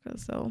America.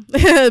 So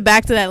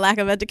back to that lack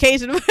of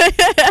education.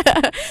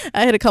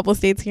 I hit a couple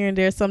states here and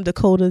there, some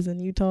Dakotas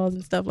and Utahs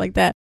and stuff like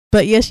that.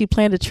 But yeah, she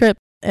planned a trip.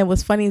 And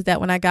what's funny is that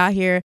when I got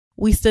here,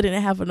 we still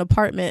didn't have an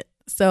apartment.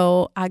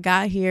 So I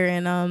got here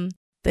and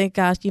thank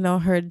gosh,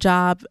 her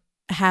job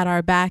had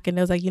our back and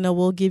it was like,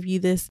 we'll give you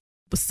this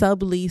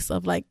sublease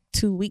of like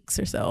 2 weeks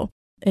or so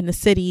in the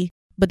city.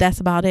 But that's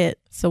about it.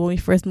 So when we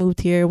first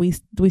moved here, we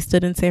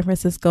stood in San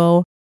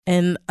Francisco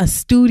in a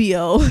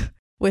studio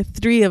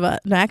with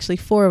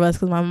 4 of us,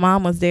 because my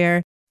mom was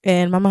there.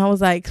 And my mom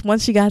was like,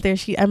 once she got there,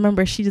 I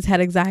remember she just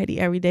had anxiety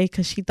every day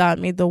because she thought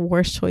I made the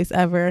worst choice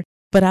ever.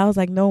 But I was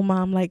like, no,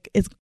 Mom, like,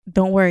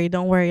 don't worry.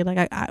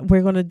 Like,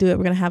 we're going to do it.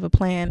 We're going to have a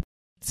plan.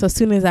 So as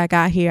soon as I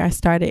got here, I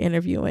started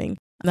interviewing.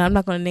 And I'm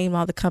not going to name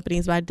all the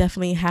companies, but I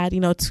definitely had,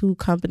 2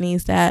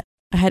 companies that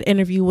I had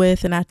interview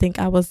with. And I think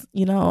I was,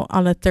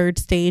 on the 3rd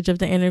stage of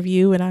the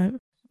interview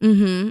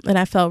and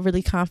I felt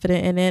really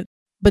confident in it.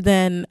 But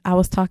then I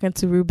was talking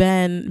to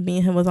Ruben. Me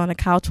and him was on a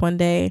couch one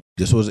day.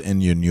 This was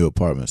in your new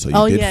apartment. So So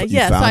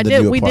I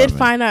did. We did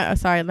find out.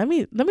 Sorry, let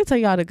me tell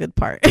y'all the good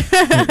part.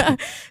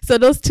 So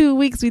those 2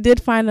 weeks, we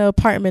did find an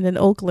apartment in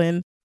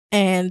Oakland.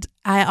 And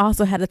I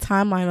also had a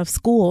timeline of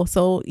school.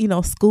 So,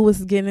 school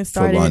was getting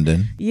started. For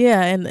London.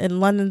 Yeah. And in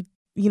London,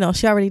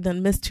 she already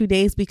done missed 2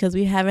 days because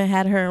we haven't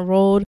had her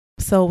enrolled.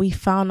 So we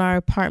found our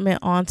apartment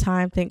on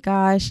time, thank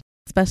gosh,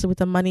 especially with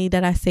the money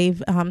that I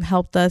saved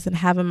helped us. And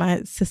having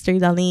my sister,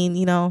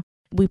 Darlene,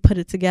 we put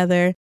it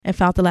together and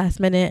found the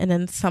last minute and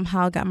then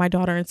somehow got my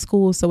daughter in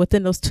school. So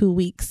within those 2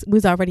 weeks, we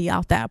was already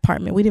out that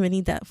apartment. We didn't even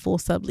need that full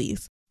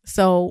sublease.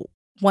 So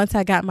once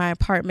I got my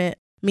apartment,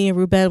 me and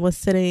Ruben was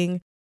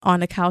sitting on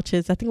the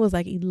couches. I think it was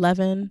like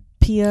 11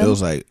 p.m. It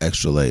was like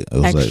extra late.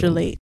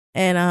 Late.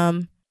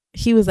 And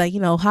he was like,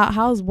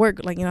 how's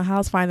work? Like,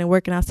 how's finding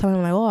work? And I was telling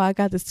him like, oh, I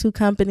got these 2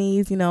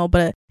 companies,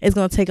 but it's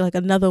going to take like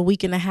another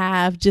week and a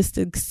half just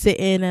to sit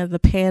in at the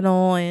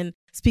panel and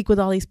speak with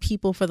all these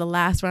people for the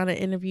last round of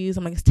interviews.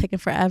 I'm like, it's taking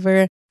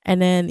forever.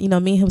 And then, me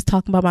and him was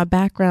talking about my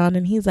background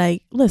and he's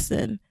like,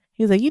 listen,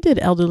 he was like, you did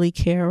elderly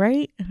care,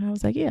 right? And I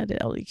was like, yeah, I did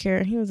elderly care.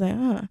 And he was like,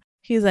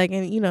 He's like,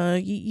 and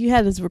you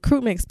had this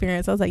recruitment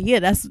experience. I was like, yeah,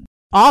 that's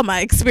all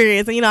my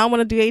experience. And, I want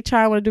to do HR,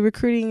 I want to do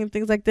recruiting and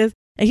things like this.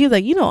 And he was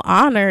like,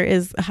 Honor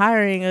is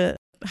hiring a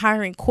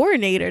hiring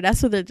coordinator.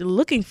 That's what they're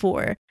looking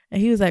for.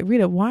 And he was like,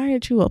 Rita, why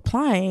aren't you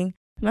applying?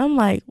 And I'm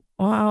like,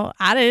 well,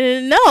 I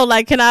didn't know.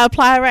 Like, can I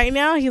apply right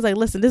now? He's like,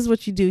 listen, this is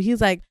what you do.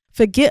 He's like,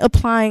 forget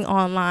applying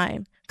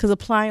online because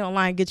applying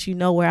online gets you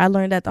nowhere. I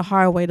learned that the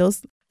hard way.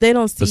 They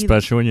don't see,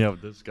 especially when you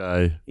have this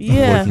guy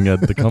working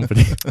at the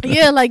company.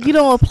 Yeah, like you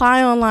don't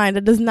apply online.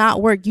 That does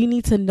not work. You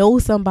need to know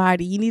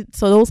somebody.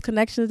 So those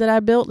connections that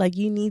I built, like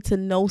you need to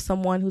know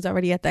someone who's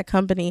already at that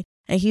company.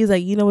 And he's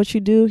like, you know what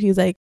you do? He's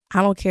like,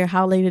 I don't care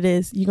how late it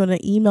is. You're going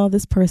to email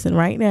this person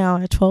right now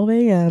at 12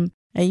 a.m.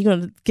 and you're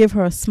going to give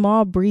her a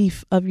small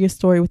brief of your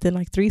story within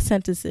like 3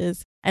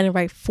 sentences and then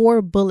write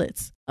 4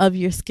 bullets of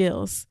your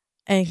skills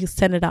and you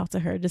send it out to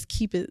her. Just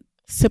keep it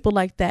simple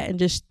like that and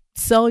just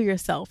sell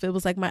yourself. It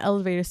was like my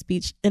elevator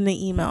speech in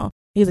the email.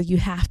 He's like, you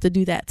have to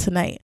do that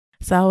tonight.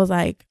 So I was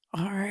like,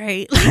 all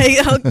right,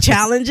 like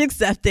challenge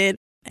accepted.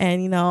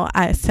 And,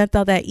 I sent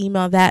out that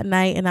email that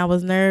night and I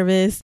was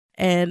nervous.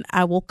 And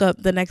I woke up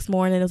the next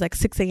morning, it was like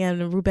 6 a.m.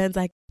 and Ruben's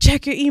like,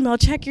 check your email.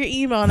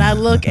 And I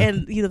look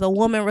and the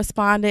woman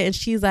responded and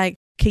she's like,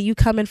 can you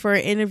come in for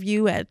an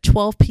interview at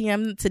 12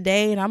 p.m.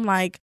 today? And I'm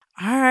like,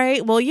 all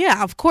right, well,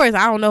 yeah, of course.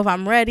 I don't know if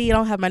I'm ready. I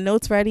don't have my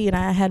notes ready. And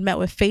I had met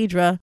with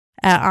Phaedra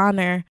at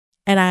Honor.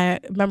 And I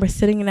remember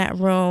sitting in that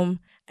room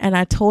and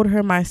I told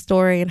her my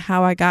story and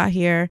how I got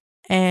here.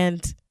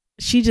 And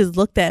she just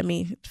looked at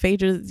me.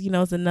 Phaedra,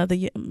 is another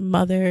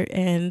mother.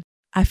 And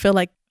I feel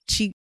like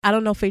she I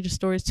don't know Phaedra's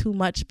stories too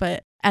much,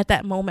 but at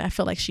that moment, I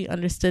felt like she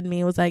understood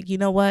me. It was like, you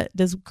know what?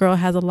 This girl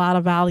has a lot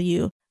of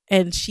value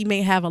and she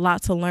may have a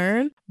lot to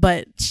learn,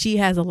 but she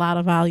has a lot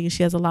of value.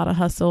 She has a lot of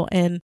hustle.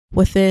 And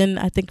within,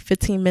 I think,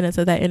 15 minutes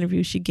of that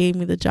interview, she gave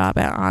me the job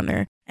at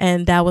Honor.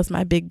 And that was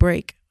my big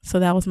break. So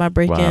that was my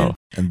break in.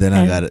 And then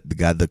I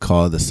got the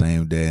call the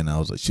same day, and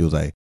she was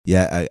like,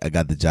 yeah, I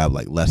got the job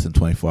like less than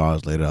 24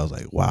 hours later. I was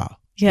like, wow.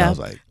 Yeah. I was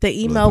like, the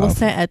email was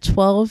sent at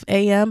 12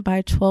 a.m.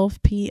 By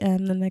 12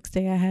 p.m. the next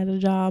day I had a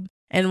job.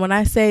 And when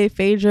I say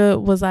Phaedra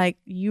was like,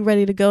 you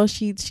ready to go?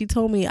 She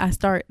told me I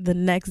start the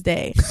next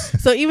day.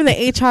 So even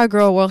the HR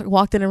girl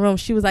walked in the room.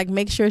 She was like,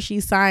 make sure she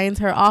signs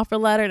her offer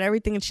letter and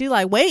everything. And she's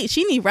like, wait,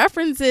 she need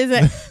references.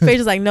 And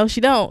Phaedra's like, no, she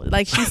don't.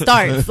 Like, she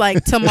starts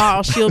like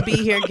tomorrow. She'll be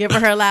here. Give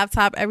her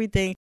laptop,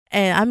 everything.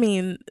 And I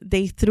mean,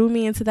 they threw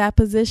me into that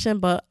position,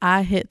 but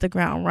I hit the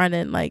ground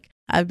running. Like,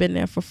 I've been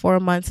there for 4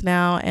 months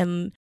now.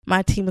 And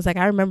my team was like,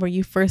 I remember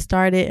you first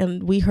started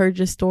and we heard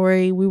your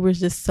story. We were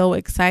just so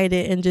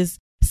excited and just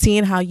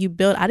seeing how you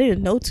built. I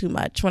didn't know too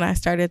much when I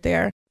started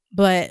there,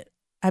 but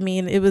I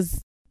mean, it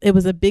was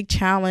a big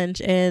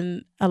challenge,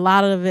 and a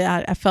lot of it,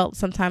 I felt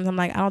sometimes I'm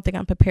like, I don't think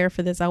I'm prepared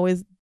for this. I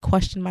always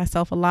question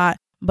myself a lot,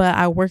 but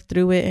I worked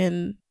through it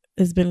and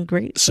it's been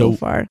great so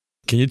far.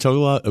 Can you talk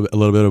a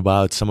little bit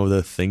about some of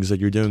the things that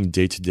you're doing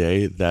day to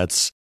day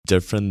that's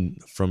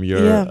different from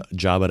your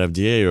job at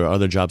FDA or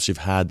other jobs you've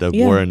had that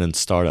weren't in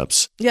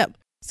startups? Yep.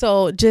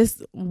 So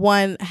just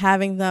one,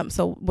 having them,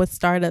 so with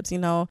startups, you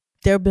know,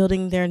 they're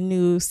building their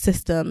new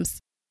systems.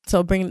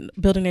 So building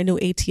their new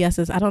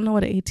ATSs. I don't know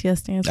what an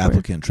ATS stands for.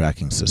 Applicant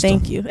tracking system.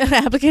 Thank you.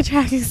 Applicant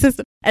tracking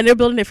system. And they're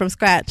building it from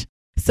scratch.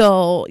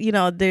 So, you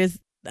know, there's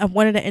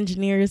one of the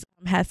engineers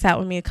had sat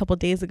with me a couple of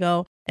days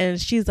ago, and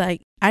she's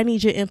like, I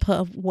need your input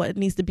of what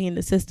needs to be in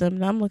the system.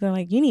 And I'm looking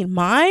like, you need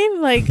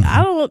mine? Like,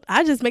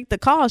 I just make the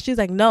call. She's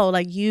like, no,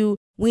 like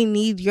we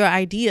need your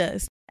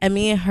ideas. And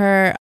me and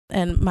her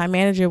and my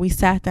manager, we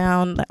sat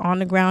down like on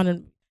the ground,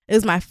 and it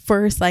was my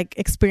first like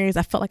experience.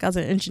 I felt like I was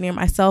an engineer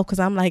myself, because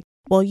I'm like,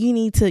 well, you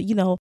need to, you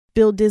know,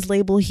 build this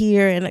label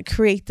here and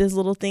create this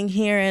little thing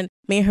here. And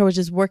me and her was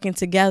just working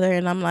together.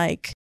 And I'm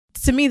like,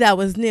 to me, that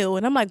was new.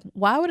 And I'm like,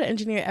 why would an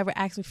engineer ever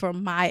ask me for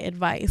my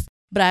advice?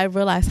 But I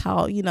realized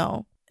how, you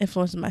know,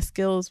 influenced my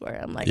skills were.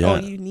 I'm like, oh,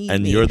 you need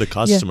and me. You're the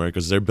customer,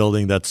 because they're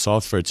building that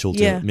software tool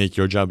to make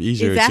your job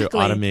easier, to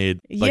automate,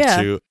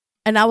 to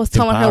and I was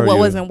telling her what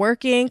wasn't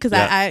working, because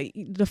I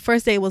the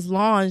first day it was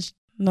launched.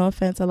 No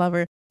offense, I love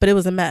her, but it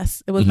was a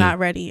mess. It was not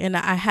ready, and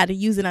I had to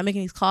use it. I'm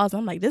making these calls, and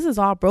I'm like, this is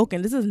all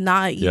broken. This is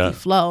not an easy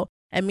flow.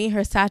 And me and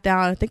her sat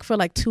down, I think for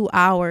like 2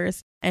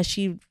 hours, and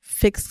she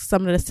fixed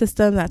some of the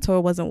systems I told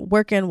her wasn't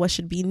working, what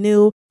should be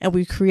new, and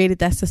we created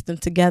that system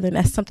together. And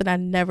that's something I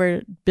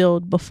never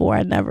built before.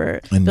 I never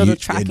built a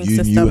tracking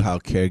system. You knew how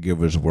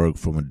caregivers work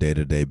from a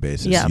day-to-day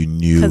basis. Yeah, you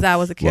knew because I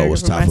was a caregiver what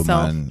was top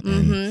myself. of mind,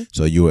 and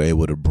so you were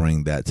able to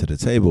bring that to the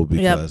table,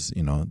 because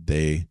you know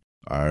they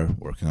are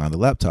working on the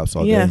laptops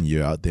all day, and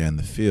you're out there in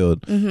the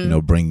field, you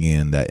know, bringing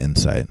in that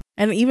insight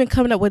and even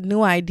coming up with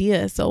new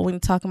ideas. So when you're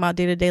talking about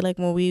day-to-day, like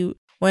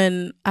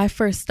when I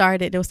first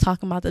started, they was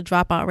talking about the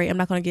dropout rate. I'm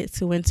not going to get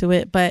too into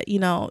it, but, you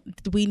know,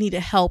 we needed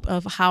help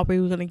of how we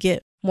were going to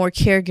get more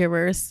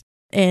caregivers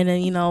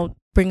and, you know,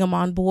 bring them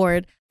on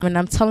board. And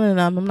I'm telling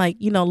them, I'm like,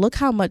 you know, look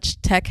how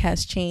much tech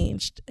has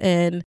changed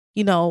and,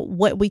 you know,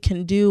 what we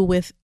can do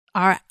with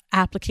our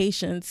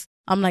applications.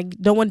 I'm like,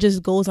 no one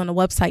just goes on a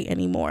website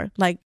anymore.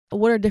 Like,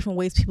 what are different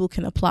ways people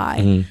can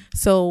apply?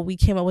 So we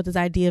came up with this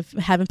idea of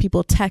having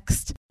people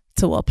text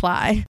to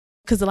apply.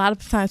 Because a lot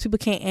of times people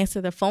can't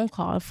answer their phone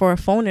call for a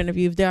phone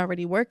interview if they're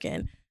already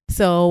working.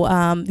 So,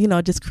 you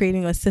know, just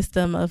creating a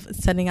system of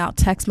sending out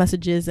text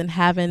messages and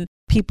having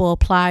people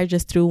apply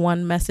just through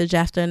one message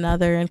after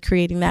another, and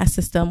creating that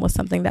system was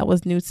something that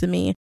was new to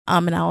me.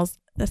 And I was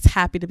just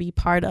happy to be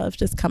part of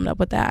just coming up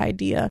with that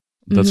idea.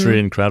 That's really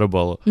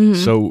incredible.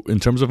 So in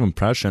terms of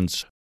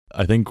impressions,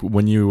 I think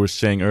when you were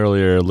saying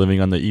earlier,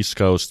 living on the East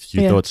Coast,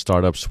 you thought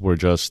startups were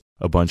just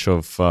a bunch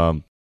of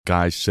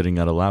guys sitting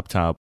at a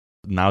laptop.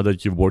 Now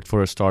that you've worked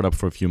for a startup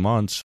for a few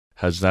months,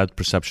 has that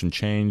perception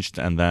changed?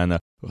 And then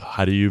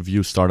how do you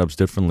view startups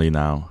differently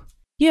now?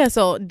 Yeah,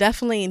 so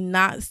definitely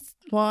not.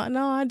 Well,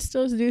 no, I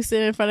still do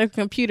sit in front of a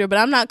computer, but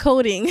I'm not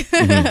coding.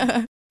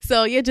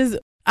 So yeah,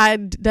 I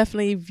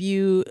definitely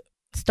view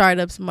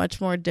startups much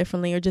more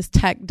differently, or just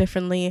tech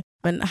differently,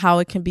 and how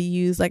it can be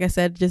used. Like I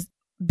said, just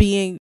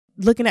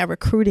looking at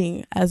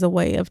recruiting as a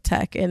way of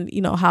tech, and,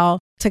 you know, how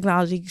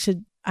technology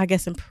should, I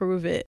guess,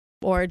 improve it,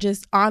 or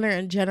just Honor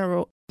in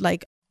general.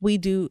 Like, we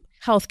do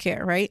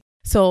healthcare, right?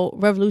 So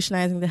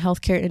revolutionizing the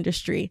healthcare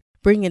industry,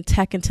 bringing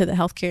tech into the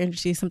healthcare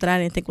industry is something I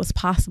didn't think was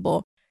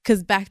possible.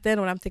 Because back then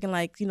when I'm thinking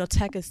like, you know,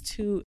 tech is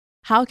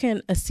how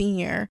can a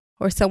senior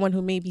or someone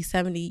who may be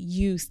 70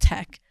 use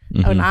tech?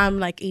 And I'm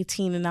like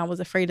 18 and I was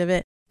afraid of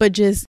it, but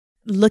just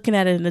looking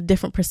at it in a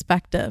different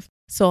perspective.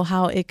 So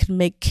how it could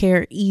make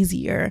care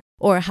easier,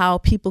 or how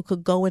people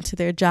could go into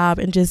their job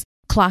and just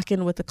clock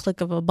in with the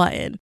click of a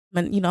button.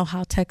 And, you know,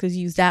 how tech is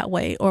used that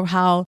way, or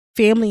how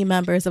family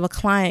members of a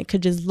client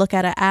could just look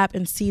at an app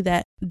and see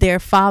that their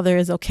father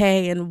is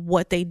okay and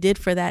what they did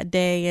for that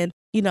day and,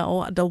 you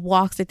know, the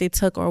walks that they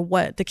took or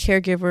what the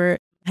caregiver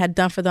had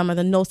done for them or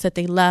the notes that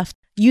they left,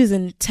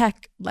 using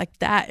tech like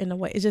that in a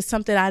way. It's just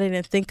something I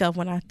didn't think of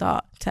when I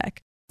thought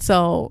tech.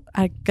 So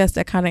I guess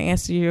that kind of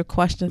answers your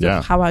questions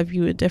of how I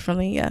view it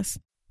differently. Yes.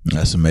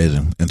 That's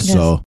amazing. And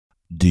so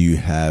do you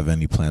have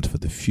any plans for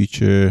the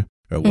future,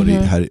 or what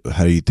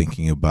how are you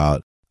thinking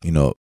about, you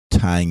know,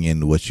 tying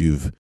in what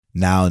you've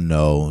now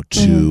know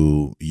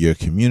to your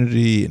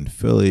community in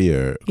Philly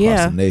or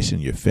across the nation,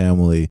 your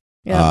family,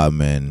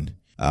 and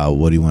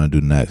what do you want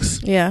to do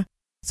next? Yeah.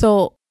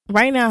 So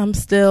right now I'm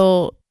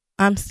still,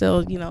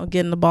 you know,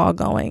 getting the ball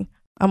going.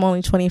 I'm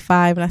only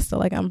 25 and I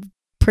still I'm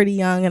pretty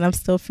young and I'm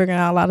still figuring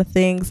out a lot of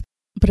things.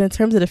 But in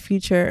terms of the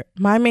future,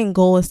 my main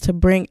goal is to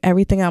bring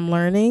everything I'm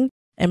learning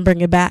and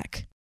bring it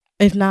back.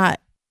 If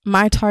not,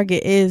 my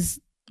target is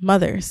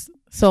mothers.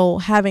 So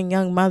having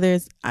young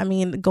mothers, I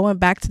mean, going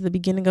back to the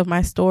beginning of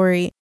my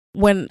story,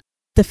 when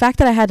the fact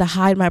that I had to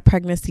hide my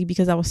pregnancy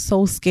because I was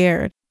so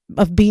scared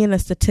of being a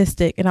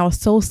statistic and I was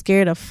so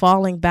scared of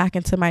falling back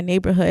into my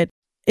neighborhood.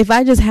 If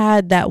I just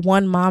had that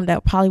one mom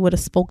that probably would have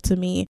spoke to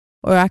me,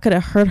 or I could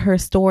have heard her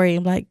story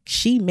and like,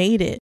 she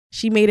made it.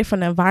 She made it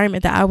from the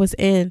environment that I was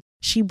in.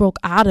 She broke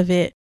out of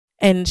it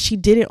and she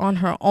did it on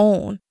her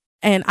own.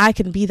 And I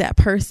can be that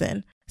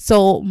person.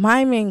 So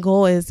my main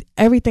goal is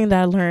everything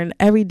that I learn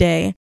every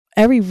day,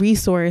 every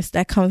resource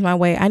that comes my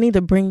way, I need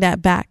to bring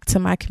that back to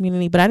my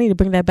community, but I need to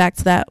bring that back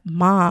to that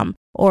mom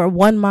or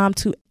one mom,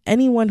 to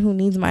anyone who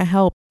needs my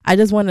help. I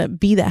just want to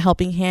be that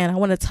helping hand. I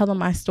want to tell them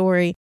my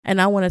story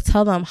and I want to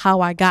tell them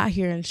how I got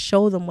here and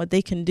show them what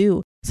they can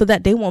do so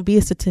that they won't be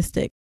a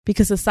statistic,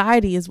 because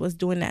society is what's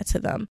doing that to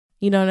them.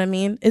 You know what I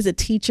mean? Is it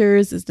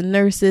teachers? Is the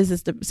nurses?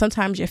 Is the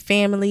sometimes your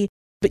family?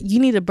 But you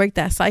need to break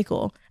that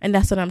cycle. And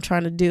that's what I'm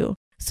trying to do.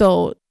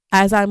 So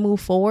as I move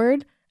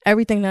forward,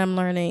 everything that I'm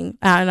learning,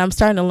 and I'm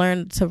starting to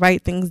learn to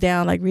write things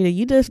down. Like, Rita,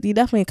 you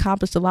definitely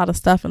accomplished a lot of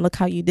stuff and look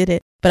how you did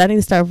it. But I need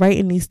to start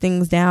writing these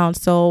things down.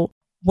 So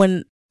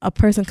when a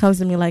person comes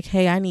to me like,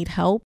 hey, I need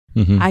help,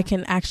 I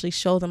can actually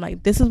show them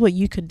like, this is what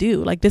you could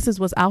do. Like, this is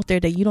what's out there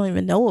that you don't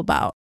even know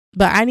about.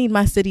 But I need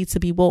my city to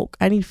be woke.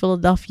 I need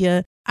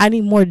Philadelphia. I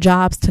need more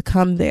jobs to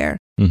come there.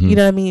 You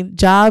know what I mean?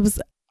 Jobs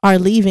are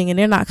leaving and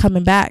they're not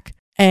coming back.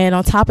 And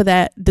on top of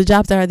that, the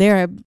jobs that are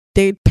there,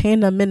 they're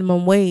paying a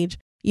minimum wage.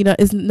 You know,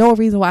 it's no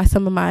reason why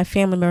some of my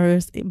family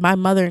members, my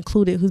mother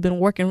included, who's been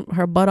working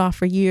her butt off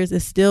for years,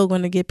 is still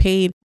going to get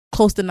paid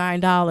close to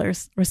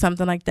 $9 or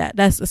something like that.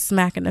 That's a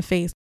smack in the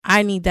face.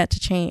 I need that to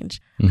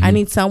change. I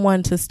need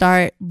someone to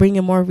start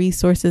bringing more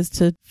resources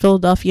to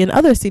Philadelphia and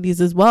other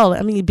cities as well.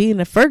 I mean, being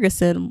in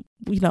Ferguson,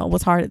 you know,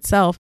 was hard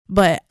itself,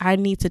 but I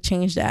need to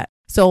change that.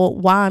 So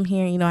while I'm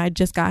here, you know, I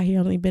just got here,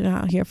 only been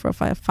out here for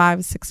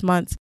 5 6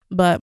 months.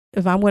 But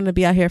if I'm going to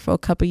be out here for a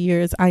couple of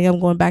years, I am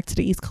going back to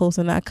the East Coast,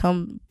 and I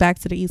come back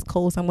to the East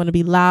Coast, I'm going to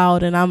be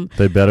loud, and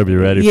they better be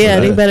ready. Yeah,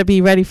 they better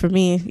be ready for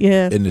me.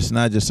 Yeah. And it's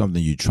not just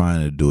something you're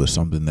trying to do. It's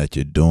something that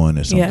you're doing.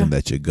 It's something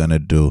that you're going to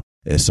do.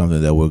 It's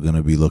something that we're going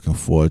to be looking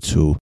forward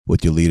to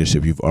with your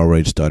leadership. You've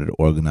already started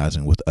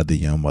organizing with other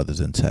young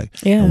mothers in tech.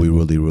 Yeah. And we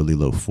really, really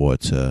look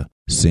forward to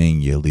seeing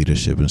your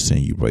leadership and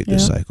seeing you break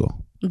this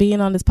cycle.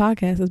 Being on this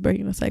podcast is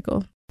breaking the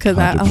cycle. Because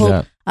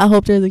I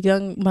hope there's a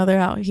young mother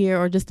out here,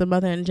 or just a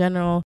mother in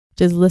general,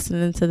 just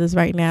listening to this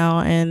right now.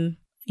 And,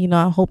 you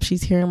know, I hope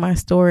she's hearing my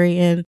story,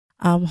 and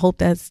hope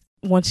that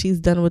once she's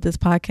done with this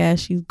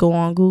podcast, she's go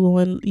on Google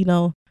and, you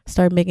know,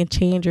 start making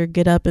change, or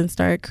get up and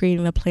start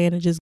creating a plan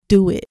and just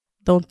do it.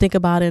 Don't think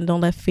about it and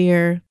don't let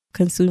fear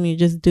consume you.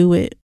 Just do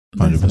it.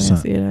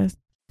 100%.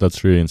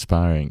 That's really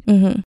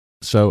inspiring.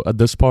 So at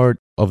this part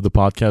of the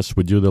podcast,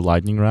 we do the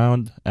lightning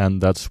round,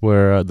 and that's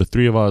where the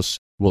three of us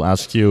will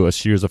ask you a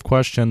series of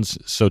questions.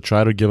 So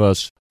try to give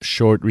us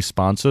short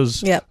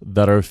responses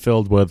that are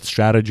filled with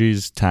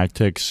strategies,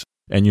 tactics,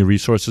 any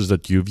resources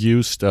that you've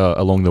used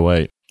along the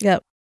way.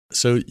 Yep.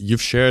 So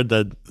you've shared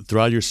that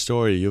throughout your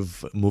story,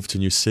 you've moved to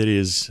new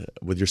cities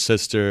with your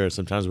sister,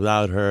 sometimes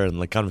without her, and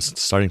like kind of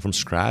starting from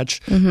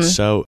scratch.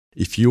 So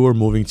if you were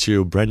moving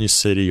to a brand new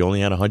city, you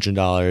only had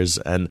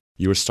 $100 and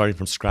you were starting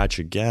from scratch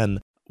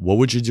again, what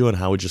would you do and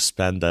how would you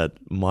spend that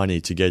money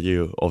to get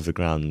you off the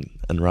ground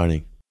and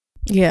running?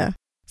 Yeah.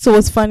 So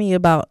what's funny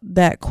about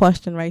that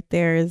question right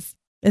there is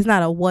it's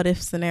not a what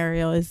if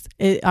scenario.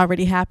 It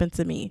already happened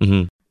to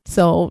me.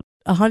 So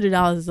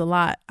 $100 is a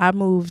lot. I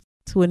moved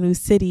to a new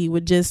city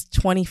with just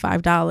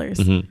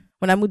 $25.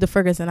 When I moved to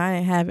Ferguson, I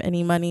didn't have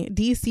any money.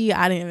 DC,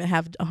 I didn't even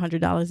have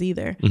 $100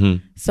 either.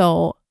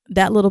 So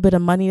that little bit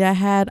of money that I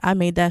had, I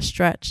made that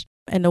stretch.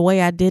 And the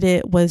way I did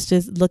it was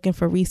just looking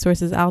for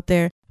resources out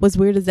there. What's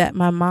weird is that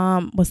my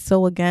mom was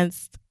so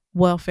against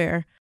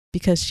welfare,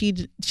 because she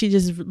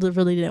just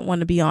really didn't want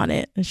to be on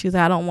it. And she was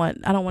like, I don't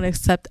want to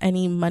accept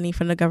any money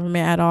from the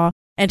government at all.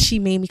 And she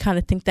made me kind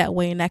of think that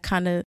way. And that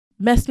kind of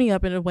messed me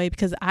up in a way,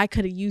 because I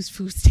could have used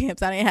food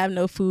stamps. I didn't have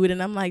no food.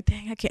 And I'm like,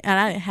 dang, I can't. And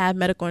I didn't have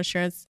medical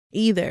insurance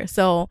either.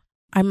 So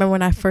I remember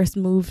when I first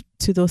moved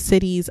to those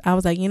cities, I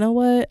was like, you know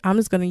what? I'm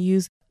just going to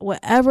use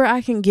whatever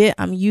I can get.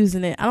 I'm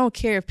using it. I don't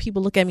care if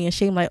people look at me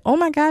ashamed, like, oh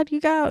my God, you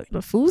got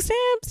the food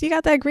stamps? You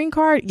got that green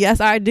card? Yes,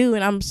 I do.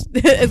 And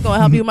it's going to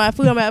help you with my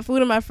food. I'm gonna have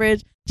food in my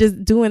fridge.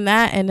 Just doing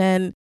that. And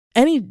then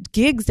any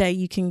gigs that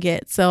you can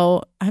get.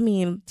 So, I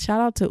mean,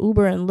 shout out to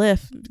Uber and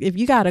Lyft. If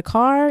you got a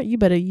car, you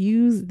better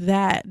use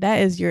that.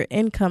 That is your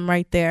income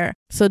right there.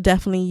 So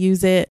definitely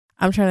use it.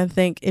 I'm trying to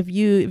think, if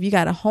you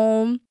got a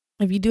home,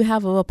 if you do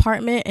have an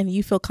apartment and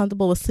you feel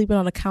comfortable with sleeping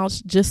on the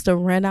couch just to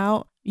rent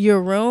out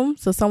your room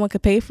so someone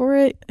could pay for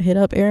it, hit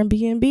up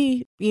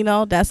Airbnb. You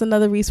know, that's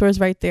another resource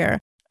right there.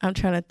 I'm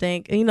trying to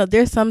think. You know,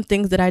 there's some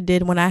things that I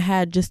did when I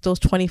had just those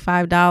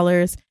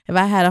 $25. If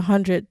I had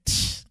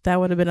 $100, that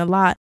would have been a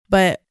lot.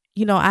 But,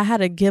 you know, I had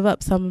to give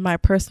up some of my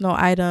personal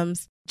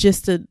items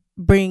just to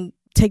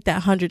take that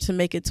 100 to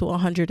make it to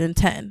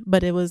 110.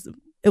 But it was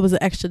an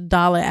extra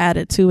dollar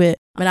added to it.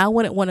 And I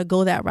wouldn't want to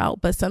go that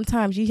route. But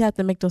sometimes you have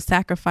to make those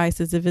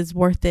sacrifices if it's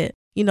worth it,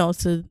 you know,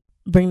 to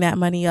bring that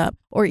money up.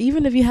 Or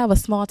even if you have a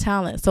small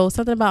talent. So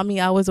something about me,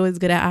 I was always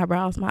good at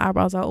eyebrows. My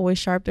eyebrows are always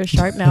sharp. They're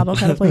sharp now. Don't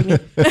try to play me.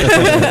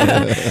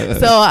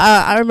 So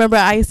I remember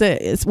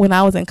when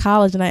I was in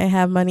college and I didn't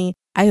have money,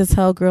 I used to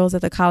tell girls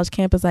at the college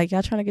campus, like,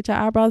 y'all trying to get your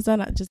eyebrows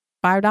done? Just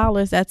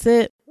 $5. That's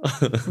it.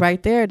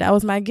 Right there. That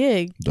was my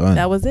gig. Done.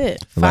 That was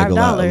it. $5.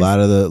 Like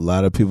a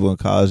lot of people in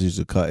college used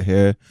to cut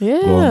hair.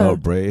 Yeah. Growing up,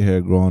 braid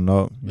hair growing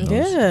up. You know,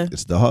 yeah.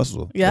 It's the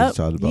hustle. Yep.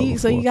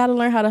 So you got to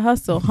learn how to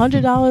hustle.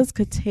 $100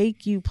 could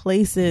take you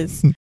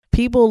places.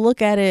 People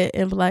look at it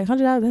and be like,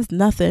 $100, that's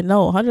nothing.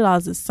 No,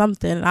 $100 is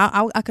something.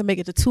 I could make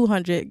it to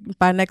 $200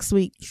 by next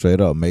week.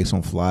 Straight up. Make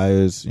some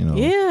flyers, you know.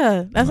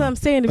 Yeah. That's what I'm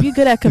saying. If you're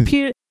good at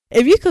computer,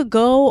 if you could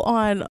go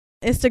on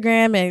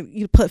Instagram and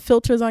you put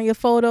filters on your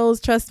photos,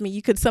 trust me,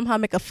 you could somehow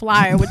make a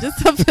flyer with just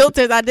some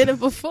filters. I did it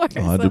before.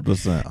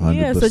 100%.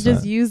 Yeah, so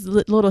just use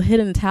little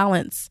hidden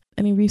talents.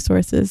 Any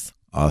resources.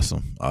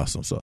 Awesome.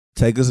 So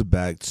take us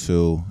back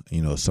to,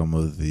 you know, some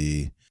of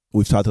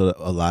we've talked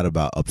a lot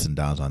about ups and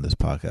downs on this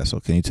podcast.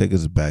 So can you take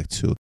us back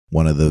to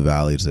one of the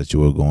valleys that you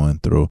were going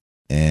through,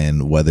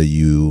 and whether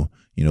you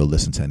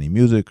listen to any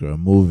music or a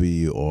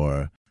movie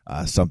or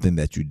something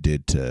that you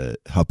did to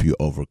help you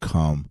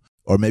overcome?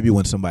 Or maybe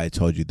when somebody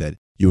told you that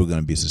you were going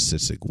to be a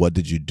statistic, what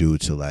did you do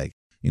to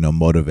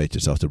motivate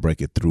yourself to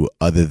break it through,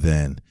 other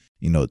than,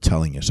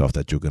 telling yourself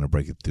that you're going to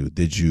break it through?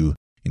 Did you,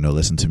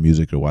 listen to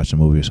music or watch a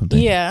movie or something?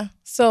 Yeah.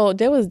 So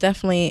there was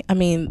definitely,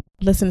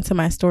 listening to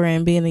my story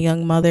and being a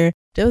young mother,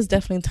 there was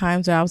definitely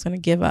times where I was going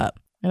to give up.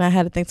 And I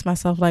had to think to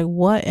myself, like,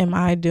 what am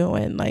I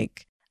doing?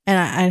 And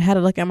I had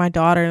to look at my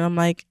daughter and I'm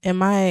like,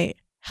 am I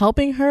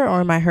helping her or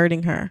am I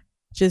hurting her?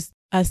 Just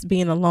us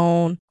being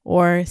alone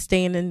or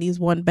staying in these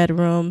one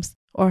bedrooms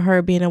or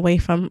her being away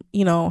from,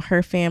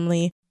 her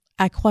family.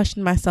 I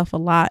questioned myself a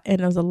lot. And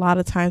there was a lot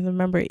of times, I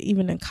remember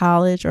even in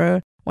college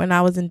or when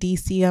I was in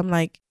DC, I'm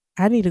like,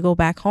 I need to go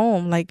back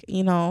home.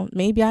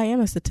 Maybe I am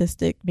a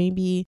statistic.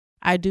 Maybe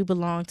I do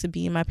belong to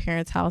be in my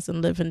parents' house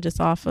and living just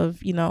off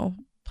of,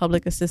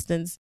 public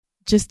assistance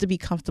just to be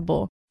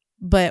comfortable.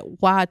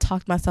 But while I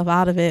talked myself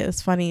out of it,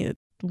 it's funny.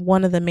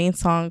 One of the main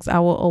songs I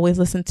will always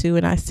listen to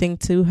and I sing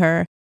to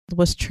her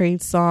was Trey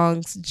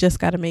Songz, Just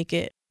Gotta Make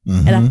It.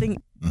 Mm-hmm. And I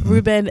think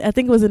Ruben, I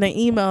think it was in an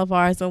email of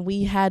ours when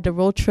we had the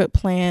road trip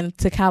planned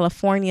to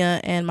California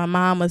and my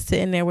mom was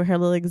sitting there with her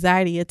little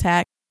anxiety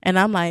attack. And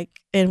I'm like,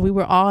 and we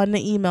were all in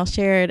the email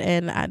shared,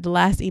 and the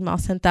last email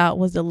sent out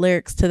was the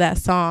lyrics to that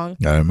song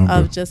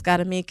of Just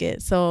Gotta Make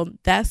It. So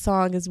that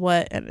song is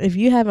what, if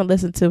you haven't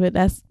listened to it,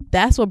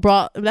 that's what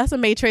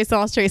made Trey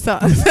Songz Trey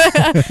Songz.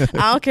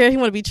 I don't care if he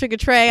want to be Trigger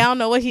Trey. I don't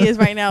know what he is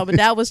right now, but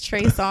that was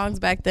Trey Songz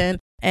back then.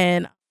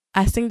 And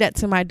I sing that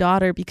to my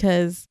daughter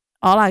because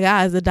all I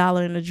got is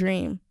 $1 and a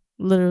dream,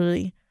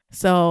 literally.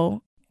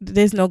 So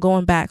there's no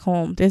going back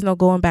home. There's no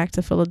going back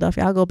to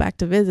Philadelphia. I'll go back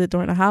to visit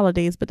during the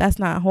holidays, but that's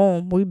not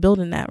home. We're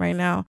building that right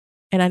now.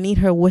 And I need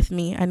her with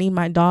me. I need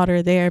my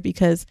daughter there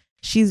because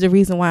she's the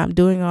reason why I'm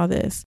doing all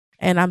this.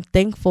 And I'm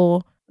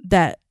thankful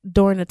that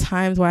during the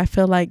times where I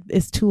feel like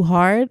it's too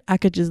hard, I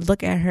could just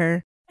look at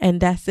her and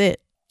that's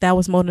it. That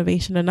was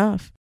motivation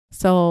enough.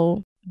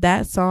 So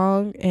that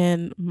song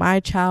and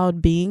my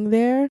child being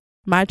there,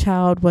 my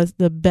child was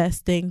the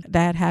best thing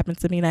that had happened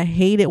to me. And I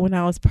hate it when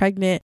I was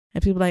pregnant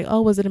and people like,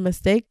 oh, was it a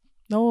mistake?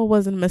 No, it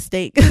wasn't a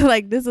mistake.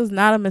 This is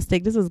not a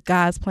mistake. This is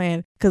God's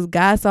plan because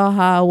God saw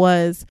how I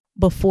was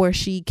before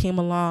she came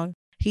along.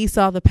 He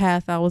saw the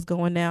path I was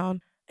going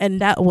down.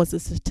 And that was a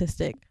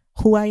statistic.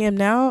 Who I am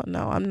now?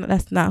 No,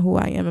 that's not who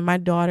I am. And my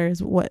daughter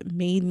is what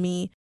made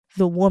me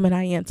the woman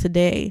I am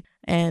today.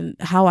 And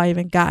how I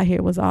even got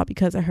here was all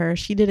because of her.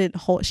 She doesn't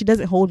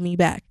hold me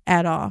back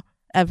at all,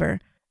 ever.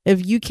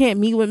 If you can't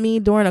meet with me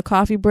during a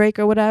coffee break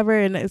or whatever,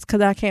 and it's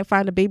because I can't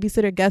find a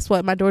babysitter, guess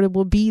what? My daughter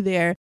will be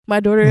there. My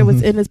daughter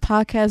was in this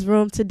podcast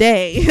room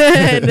today.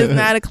 And it's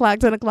 9 o'clock,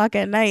 10 o'clock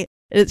at night.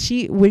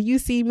 When you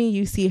see me,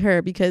 you see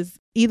her because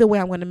either way,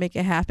 I'm going to make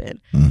it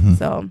happen. Mm-hmm.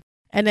 So,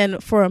 and then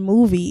for a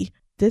movie,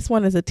 this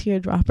one is a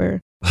teardropper.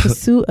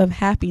 Pursuit of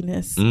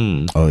Happiness.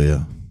 Oh,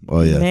 yeah.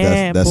 Oh yeah,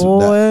 Man, that's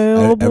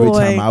boy, every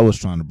time I was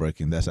trying to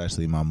break in, that's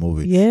actually my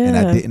movie.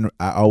 Yeah. And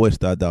I always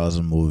thought that was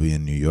a movie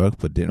in New York,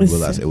 but didn't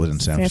realize it was in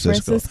San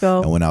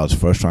Francisco. And when I was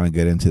first trying to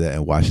get into that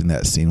and watching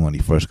that scene when he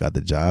first got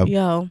the job,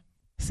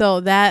 so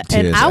that,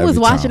 and I was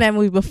watching that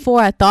movie before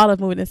I thought of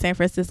moving to San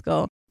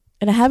Francisco,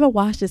 and I haven't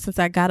watched it since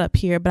I got up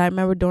here. But I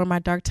remember during my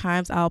dark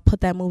times, I'll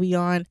put that movie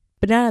on.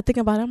 But now that I think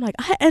about it, I'm like,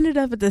 I ended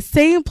up at the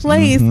same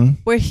place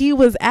where he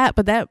was at,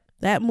 but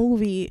that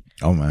movie,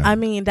 oh man, I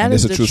mean, that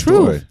is the truth.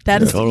 Story.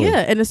 That is totally.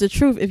 And it's the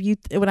truth.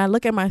 When I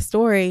look at my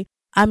story,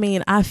 I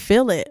mean, I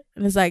feel it.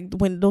 And it's like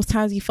when those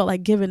times you felt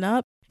like giving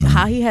up,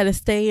 how he had to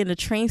stay in the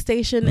train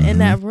station in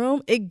that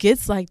room, it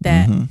gets like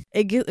that.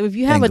 It gets, if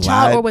you have a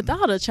child or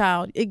without a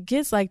child, it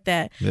gets like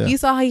that. You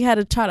saw how he had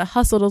to try to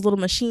hustle those little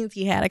machines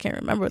he had. I can't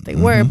remember what they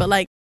were, but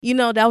like, you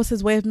know, that was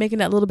his way of making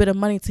that little bit of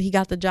money till he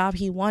got the job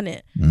he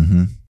wanted.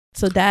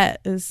 So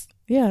that is,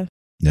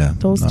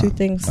 those two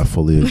things. I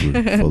fully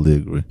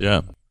agree.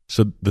 Yeah.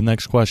 So the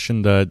next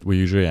question that we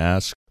usually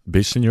ask,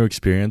 based on your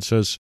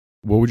experiences,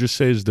 what would you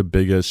say is the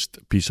biggest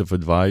piece of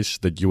advice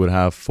that you would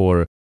have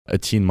for a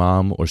teen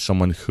mom or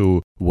someone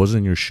who was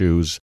in your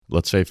shoes,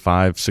 let's say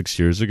 5-6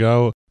 years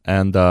ago?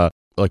 And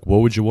like,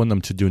 what would you want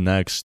them to do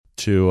next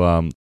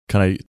to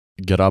kind of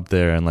get up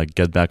there and like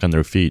get back on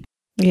their feet?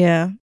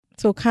 Yeah.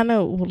 So kind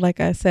of like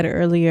I said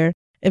earlier,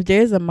 if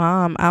there's a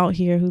mom out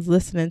here who's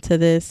listening to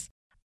this,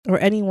 or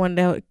anyone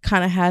that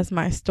kind of has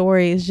my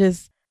story, is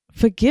just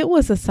forget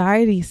what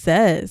society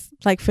says.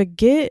 Like,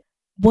 forget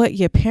what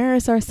your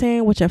parents are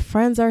saying, what your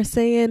friends are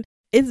saying.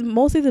 It's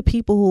mostly the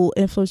people who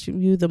influence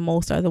you the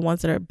most are the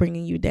ones that are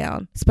bringing you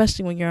down,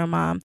 especially when you're a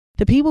mom.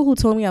 The people who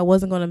told me I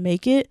wasn't going to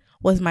make it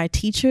was my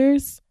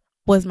teachers,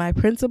 was my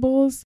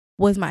principals,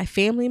 was my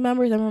family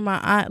members. I remember my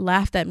aunt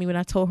laughed at me when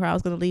I told her I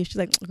was going to leave. She's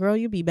like, girl,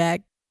 you'll be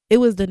back. It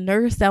was the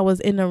nurse that was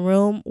in the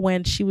room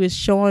when she was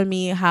showing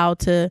me how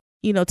to,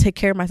 you know, take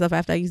care of myself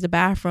after I used the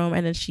bathroom.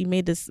 And then she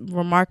made this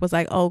remark, was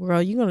like, oh,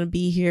 girl, you're going to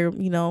be here,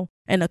 you know,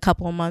 in a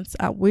couple of months.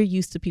 We're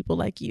used to people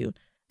like you.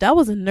 That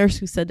was a nurse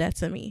who said that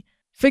to me.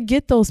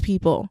 Forget those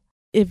people.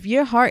 If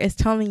your heart is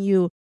telling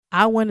you,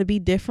 I want to be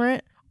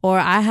different, or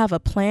I have a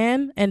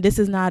plan and this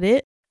is not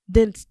it,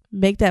 then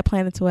make that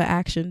plan into an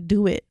action.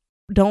 Do it.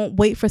 Don't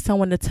wait for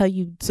someone to tell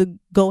you to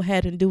go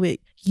ahead and do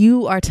it.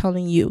 You are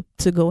telling you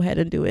to go ahead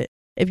and do it.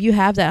 If you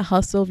have that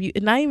hustle,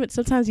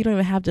 sometimes you don't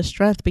even have the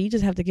strength, but you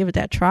just have to give it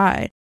that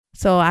try.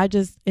 So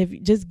just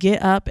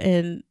get up,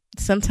 and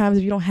sometimes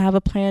if you don't have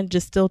a plan,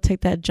 just still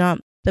take that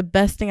jump. The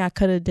best thing I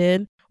could have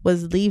did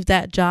was leave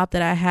that job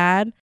that I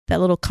had,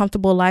 that little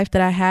comfortable life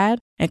that I had,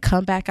 and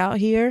come back out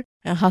here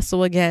and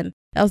hustle again.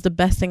 That was the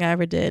best thing I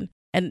ever did.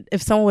 And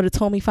if someone would have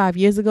told me 5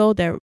 years ago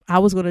that I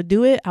was going to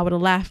do it, I would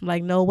have laughed. I'm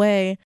like, no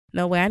way,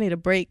 I need a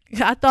break.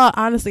 I thought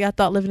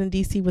living in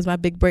DC was my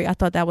big break. I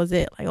thought that was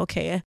it. Like,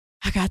 okay,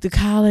 I got through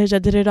college. I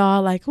did it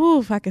all. Like,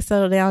 ooh, I can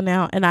settle down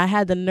now. And I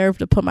had the nerve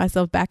to put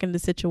myself back in the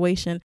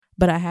situation,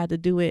 but I had to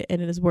do it,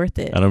 and it is worth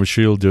it. And I'm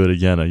sure you'll do it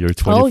again. You're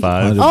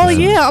 25. Oh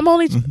yeah. I'm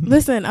only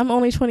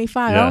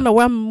 25. Yeah. I don't know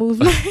where I'm going to move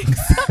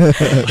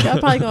next. Y'all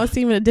probably going to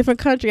see me in a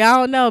different country. I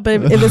don't know.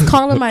 But if it's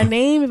calling my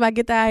name, if I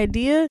get that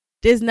idea,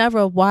 there's never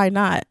a why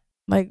not.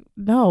 Like,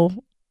 no,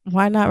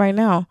 why not right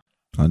now?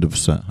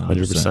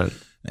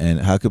 100%. And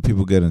how could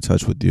people get in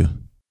touch with you?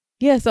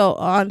 Yeah. So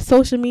on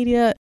social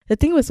media, the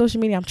thing with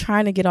social media, I'm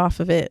trying to get off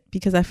of it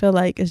because I feel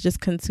like it's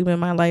just consuming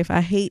my life. I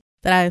hate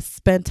that I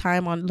spend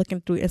time on looking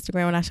through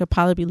Instagram when I should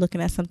probably be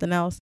looking at something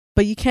else.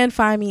 But you can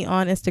find me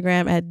on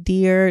Instagram at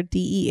Dear,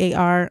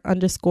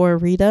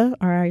 DEAR_Rita,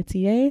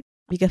 RITA.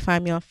 You can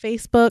find me on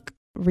Facebook,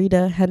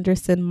 Rita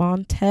Henderson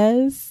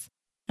Montez.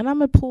 And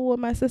I'm a pool what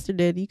my sister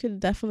did. You could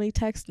definitely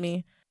text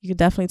me.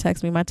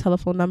 My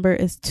telephone number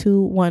is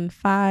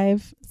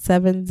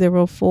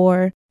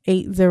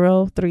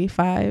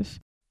 215-704-8035.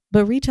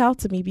 But reach out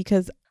to me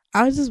because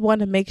I just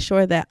want to make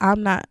sure that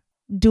I'm not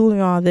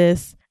doing all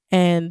this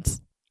and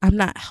I'm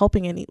not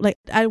helping any. Like,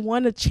 I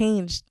want to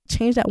change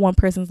that one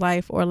person's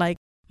life, or like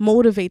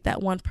motivate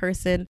that one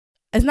person.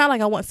 It's not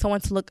like I want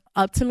someone to look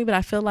up to me, but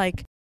I feel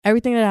like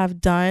everything that I've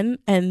done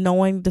and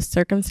knowing the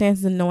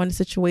circumstances and knowing the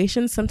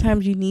situation,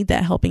 sometimes you need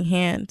that helping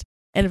hand.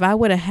 And if I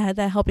would have had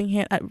that helping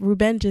hand,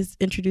 Ruben just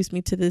introduced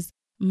me to this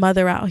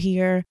mother out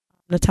here,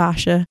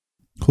 Natasha.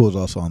 Who was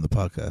also on the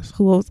podcast.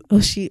 Yeah,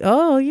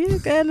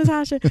 good,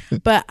 Natasha.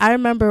 But I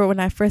remember when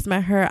I first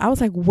met her, I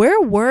was like,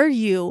 where were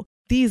you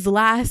these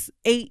last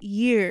 8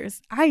 years?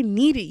 I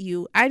needed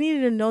you. I needed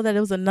to know that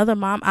there was another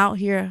mom out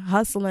here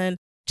hustling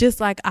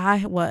just like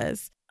I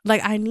was.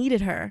 Like, I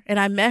needed her, and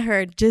I met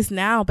her just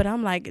now, but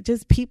I'm like,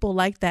 just people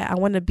like that. I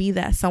want to be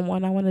that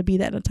someone. I want to be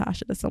that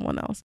Natasha to someone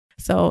else.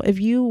 So if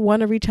you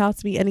want to reach out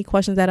to me, any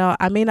questions at all,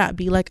 I may not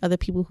be like other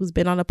people who's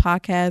been on a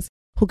podcast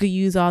who could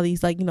use all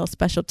these, like, you know,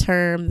 special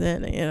terms,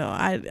 and, you know,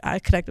 I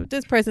connected with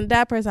this person,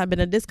 that person, I've been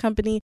in this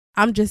company.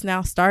 I'm just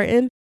now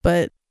starting,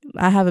 but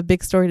I have a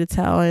big story to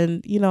tell,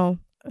 and, you know,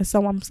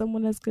 so I'm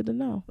someone that's good to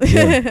know.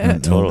 Yeah,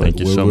 totally. Thank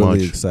you so much. We're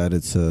really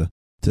excited to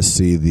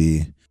see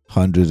the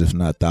hundreds, if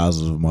not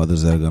thousands, of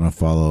mothers that are going to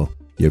follow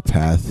your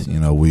path. You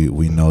know,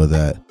 we know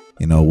that,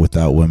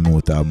 without women,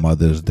 without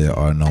mothers, there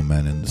are no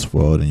men in this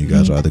world, and you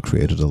guys are the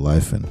creators of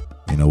life, and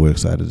we're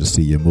excited to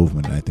see your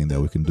movement. Anything that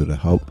we can do to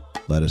help,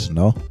 let us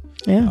know.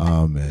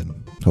 Yeah.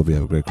 And hope you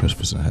have a great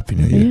Christmas and Happy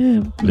New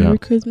Year. Yeah. Merry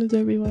Christmas,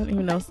 everyone.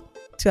 Even though it's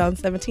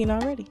 2017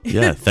 already.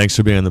 Yeah. Thanks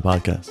for being on the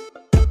podcast.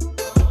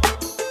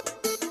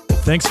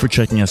 Thanks for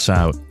checking us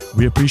out.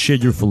 We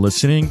appreciate you for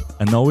listening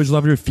and always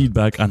love your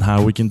feedback on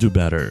how we can do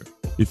better.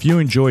 If you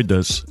enjoyed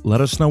this,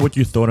 let us know what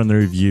you thought in the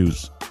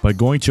reviews by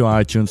going to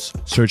iTunes,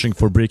 searching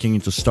for Breaking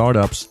Into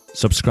Startups,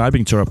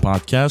 subscribing to our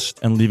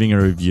podcast, and leaving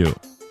a review.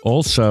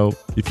 Also,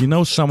 if you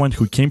know someone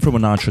who came from a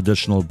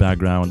non-traditional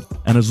background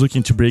and is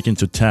looking to break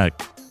into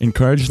tech,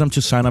 encourage them to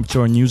sign up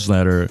to our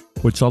newsletter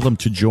or tell them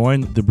to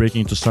join the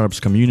Breaking Into Startups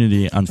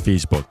community on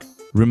Facebook.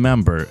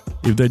 Remember,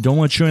 if they don't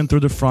let you in through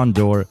the front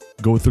door,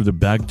 go through the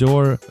back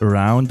door,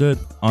 around it,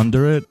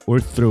 under it, or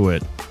through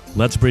it.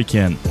 Let's break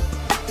in.